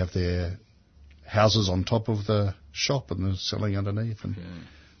they have their houses on top of the shop and they're selling underneath. And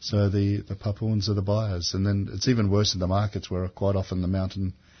so the Papuans are the buyers. And then it's even worse in the markets where quite often the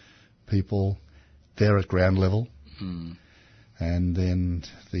mountain people, they're at ground level. And then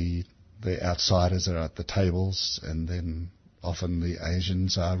the outsiders are at the tables, and then often the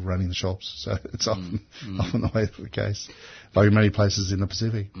Asians are running the shops. So it's often the way the case, like in many places in the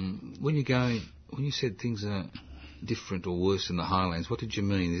Pacific. When you said things are different or worse in the highlands, what did you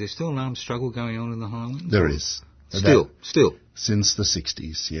mean? Is there still an armed struggle going on in the highlands? There is. Still? Since the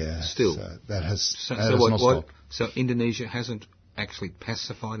 60s, yeah. Still? So that has not stopped. So Indonesia hasn't actually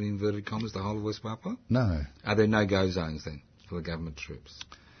pacified, in inverted commas, the whole of West Papua? No. Are there no-go zones then for the government troops?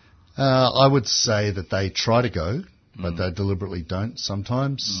 I would say that they try to go, but they deliberately don't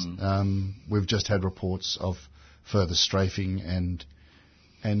sometimes. We've just had reports of further strafing and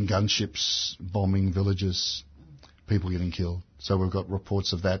gunships bombing villages, people getting killed. So we've got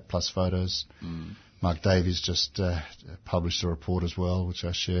reports of that plus photos. Mark Davies just published a report as well, which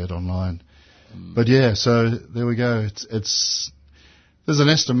I shared online. But yeah, so there we go. It's there's an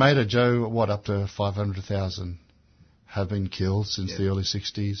estimator, Joe, up to 500,000 have been killed since the early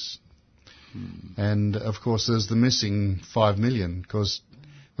 60s. And, of course, there's the missing 5 million, because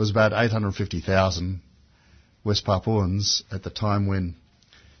it was about 850,000 West Papuans at the time when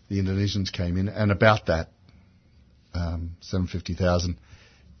the Indonesians came in, and about that 750,000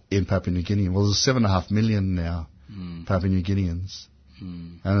 in Papua New Guinea. Well, there's 7.5 million now Papua New Guineans,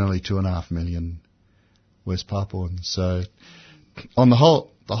 and only 2.5 million West Papuans. So, on the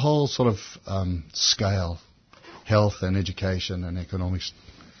whole sort of scale, health and education and economics,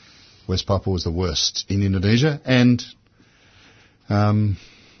 West Papua was the worst in Indonesia, and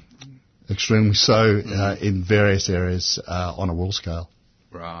extremely so in various areas on a world scale.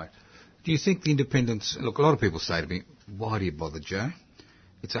 Right. Do you think the independence... Look, a lot of people say to me, why do you bother, Joe?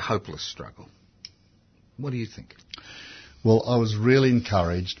 It's a hopeless struggle. What do you think? Well, I was really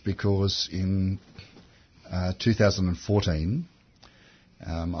encouraged because in 2014,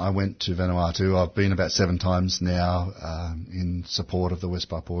 I went to Vanuatu. I've been about 7 times now in support of the West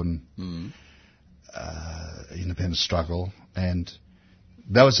Papuan independence struggle, and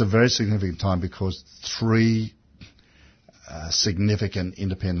that was a very significant time because 3 significant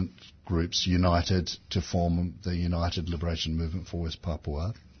independent groups united to form the United Liberation Movement for West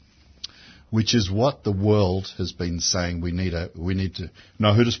Papua, which is what the world has been saying we need to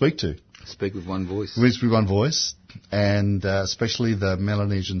know who to speak to. Speak with one voice. We speak with one voice, and especially the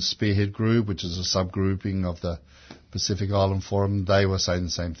Melanesian Spearhead Group, which is a subgrouping of the Pacific Island Forum, they were saying the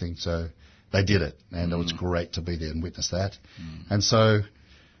same thing. So they did it, and it was great to be there and witness that. And so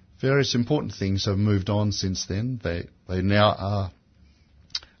various important things have moved on since then. They now are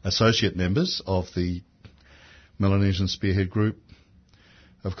associate members of the Melanesian Spearhead Group.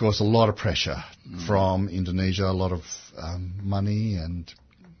 Of course, a lot of pressure from Indonesia, a lot of money and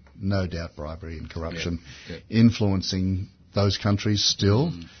no doubt bribery and corruption influencing those countries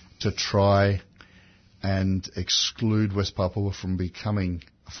still to try and exclude West Papua from becoming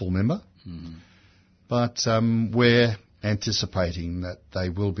a full member. But we're anticipating that they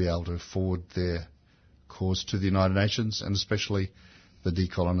will be able to forward their cause to the United Nations, and especially the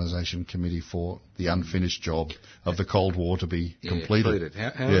Decolonisation Committee for the unfinished job of the Cold War to be completed.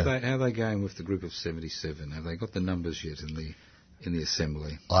 How are they going with the group of 77? Have they got the numbers yet in the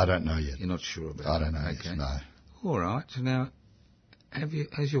Assembly? I don't know yet. You're not sure about I don't that? know Okay. yet, no. All right. So now,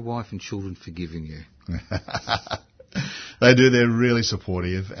 has your wife and children forgiven you? They do. They're really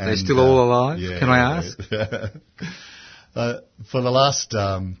supportive. They're still all alive? Yeah, Can I ask? For the last,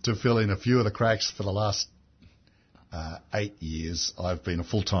 to fill in a few of the cracks, for the last 8 years, I've been a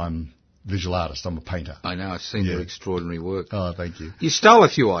full-time visual artist. I'm a painter. I know. I've seen your extraordinary work. Oh, thank you. You stole a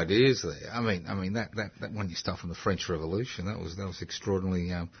few ideas there. I mean that one you stole from the French Revolution. That was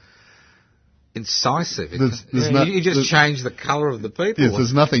extraordinarily incisive. You just changed the colour of the people. Yes,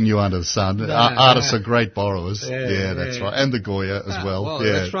 there's nothing new under the sun. Artists are great borrowers. That's right. And the Goya as well. Well,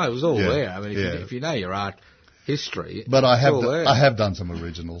 that's right. It was all there. I mean, if you know your art history, but I have done some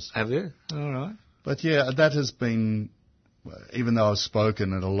originals. Have you? All right. But that has been, even though I've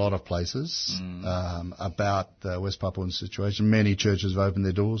spoken at a lot of places about the West Papuan situation, many churches have opened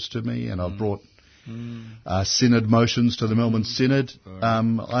their doors to me, and I've brought synod motions to the Melbourne Synod.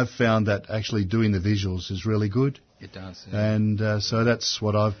 I've found that actually doing the visuals is really good. It does. And so that's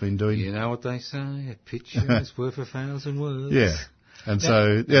what I've been doing. You know what they say, a picture is worth 1,000 words. Yeah. And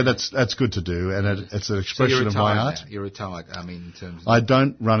that's good to do, and it's an expression of my art. Now. You're retired, in terms of... I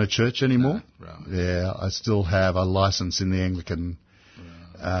don't run a church anymore. No, right. Yeah, I still have a licence in the Anglican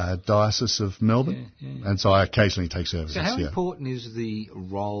Diocese of Melbourne, and so I occasionally take services. So how important is the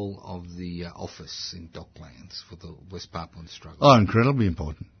role of the office in Docklands for the West Papuan struggle? Oh, incredibly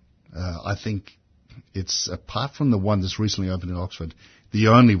important. I think it's, apart from the one that's recently opened in Oxford, the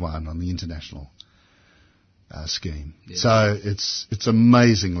only one on the international scheme. Yeah. So it's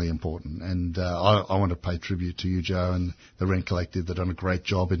amazingly important, and I want to pay tribute to you, Joe, and the Rent Collective. They've done a great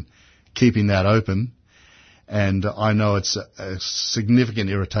job in keeping that open, and I know it's a significant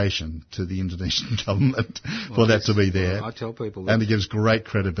irritation to the Indonesian government for that to be there. I tell people that. And it gives great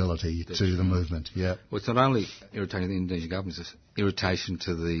credibility to the movement. Yeah. Well, it's not only irritating the Indonesian government, it's irritation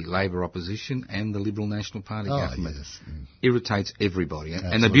to the Labor opposition and the Liberal National Party government. Yes. Irritates everybody.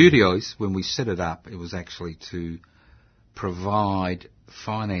 Absolutely. And the beauty is, when we set it up, it was actually to provide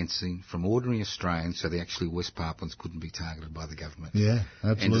financing from ordinary Australians so the actually West Papuans couldn't be targeted by the government. Yeah,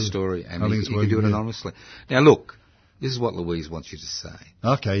 absolutely. End of story. And you can do it anonymously. Now, look, this is what Louise wants you to say.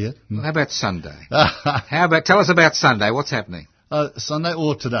 Okay, yeah. Well, how about Sunday? Tell us about Sunday. What's happening? Sunday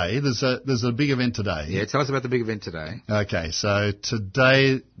or today, there's a big event today. Yeah, tell us about the big event today. Okay, so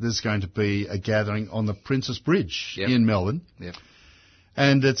today there's going to be a gathering on the Princess Bridge in Melbourne. Yep.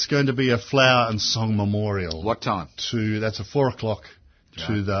 And it's going to be a flower and song memorial. What time? That's at 4:00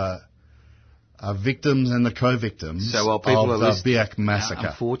 to the victims and the co-victims of the Biak massacre.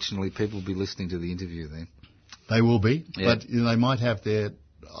 Unfortunately, people will be listening to the interview then. They will be, Yeah. but they might have their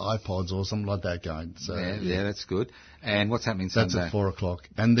iPods or something like that going. So Yeah, that's good. And what's happening that's Sunday? at 4:00,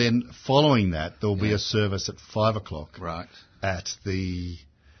 and then following that there will be a service at 5:00 Right. at the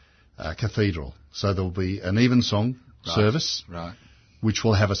cathedral. So there will be an evensong service, Right. which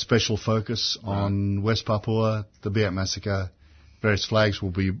will have a special focus on West Papua, the Biak massacre. Various flags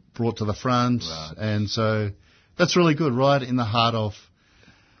will be brought to the front, and so that's really good, right in the heart of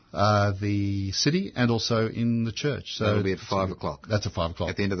the city and also in the church. So That'll be at 5:00. That's at 5:00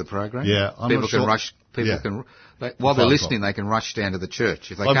 At the end of the program? Yeah, I'm people not can sure. rush. People Yeah. can, while they're 5:00. listening, they can rush down to the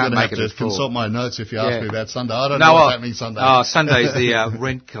church if they I'm can't going to make have it to at 4. consult my notes if you ask Yeah. me about Sunday. I don't know what's happening Sunday. Oh, Sunday's the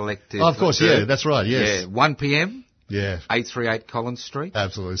rent collective. Oh, of course, yeah, that's right, yes. Yeah, 1 p.m. Yeah, 838 Collins Street.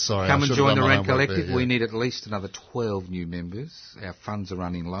 absolutely. Sorry, Come I and should join have the done my Rent homework Collective. there, We yeah. need at least another 12 new members. Our funds are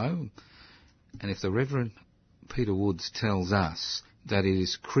running low. And if the Reverend Peter Woods tells us that it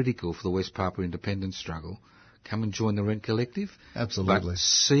is critical for the West Papua independence struggle, come and join the Rent Collective. Absolutely. But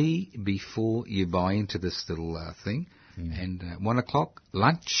see before you buy into this little thing. And 1 o'clock,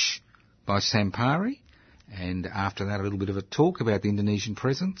 lunch by Sampari. And after that, a little bit of a talk about the Indonesian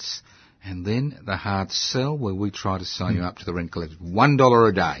presence. And then the hard sell, where we try to sign you up to the Rent Collective. $1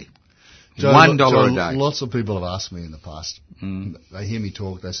 a day. Joe, $1 a Joe, day. Lots of people have asked me in the past. They hear me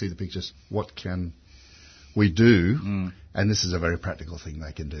talk, they see the pictures. What can we do? And this is a very practical thing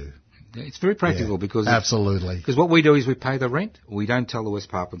they can do. Yeah, it's very practical Yeah, because absolutely. because what we do is we pay the rent. We don't tell the West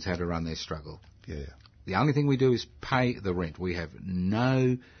Papuans how to run their struggle. Yeah. The only thing we do is pay the rent. We have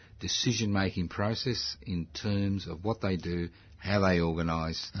no decision-making process in terms of what they do, how they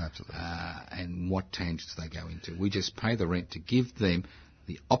organise, Absolutely. and what tangents they go into. We just pay the rent to give them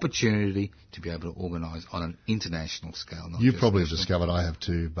the opportunity to be able to organise on an international scale. Not You just probably have national. discovered, I have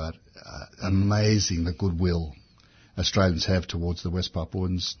too, but amazing the goodwill Australians have towards the West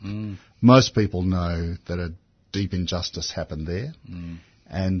Papuans. Most people know that a deep injustice happened there,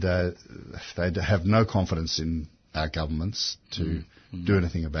 and they have no confidence in our governments to do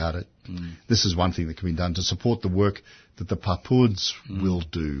anything about it. This is one thing that can be done to support the work that the Papuans will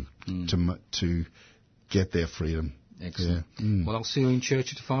do to get their freedom. Excellent. Yeah. Well, I'll see you in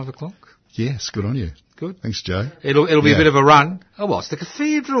church at 5 o'clock. Yes, good on you. Good. Thanks, Joe. It'll be a Yeah. bit of a run. Oh, what's the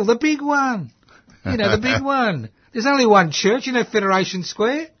cathedral? The big one. You know, the big one. There's only one church, you know, Federation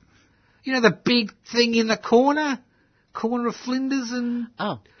Square. You know, the big thing in the corner of Flinders and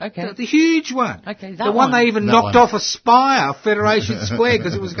Oh, okay. the huge one. Okay, the that one one. they even That knocked one. off a spire, Federation Square,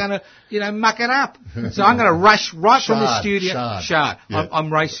 because it was going to, muck it up. So I'm going to rush right from the Shard, studio. shard. Yeah.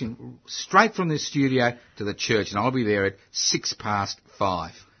 I'm racing straight from the studio to the church, and I'll be there at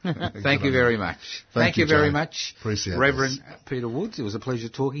 5:06. Thank you very much. Thank you you, very Joe. much, Appreciate Reverend this. Peter Woods. It was a pleasure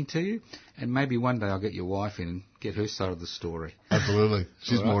talking to you, and maybe one day I'll get your wife in and get her side of the story. Absolutely.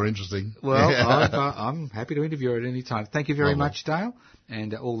 She's All right. more interesting. Well, Yeah. I'm happy to interview her at any time. Thank you very Lovely. much, Dale,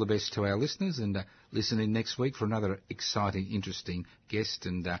 and all the best to our listeners. And listen in next week for another exciting, interesting guest.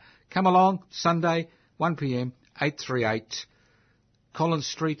 And come along Sunday, 1 p.m, 838 Collins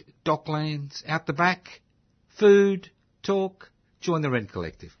Street, Docklands, out the back, food, talk, join the Rent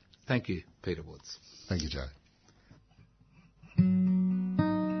Collective. Thank you, Peter Woods. Thank you, Joe.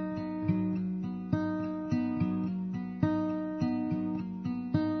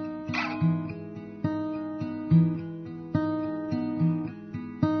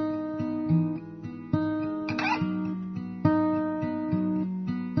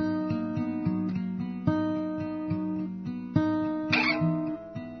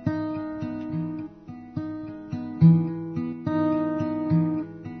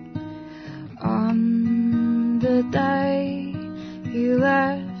 On the day you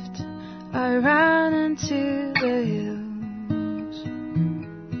left, I ran into the hills.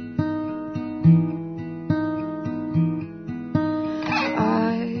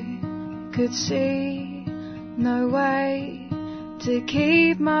 I could see no way to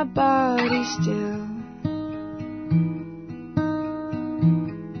keep my body still.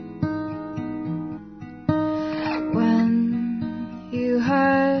 When you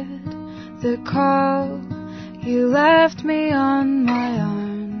heard the call, you left me on my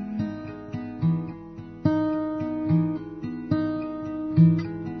own.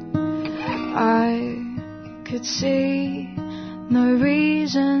 I could see no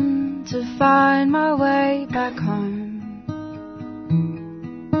reason to find my way back home.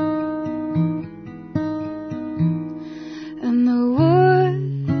 And the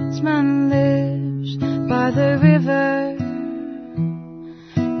woodsman lives by the river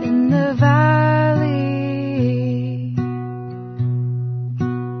in the valley,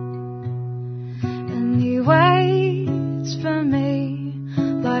 and he waits for me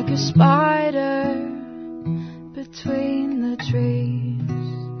like a spider trees.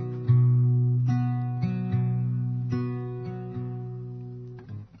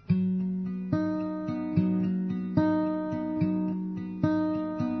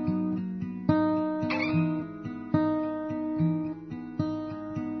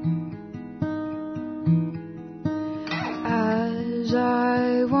 As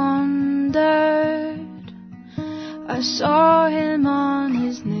I wandered, I saw him on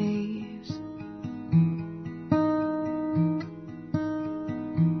his knees,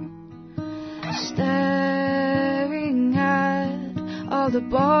 staring at all the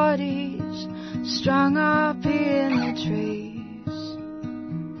bodies strung up in the trees.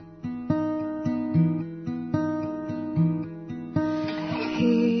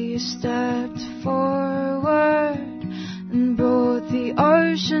 He stepped forward and brought the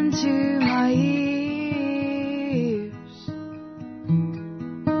ocean to my ears.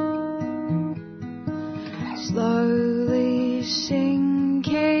 Slowly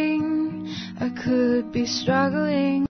sinking, I could be struggling.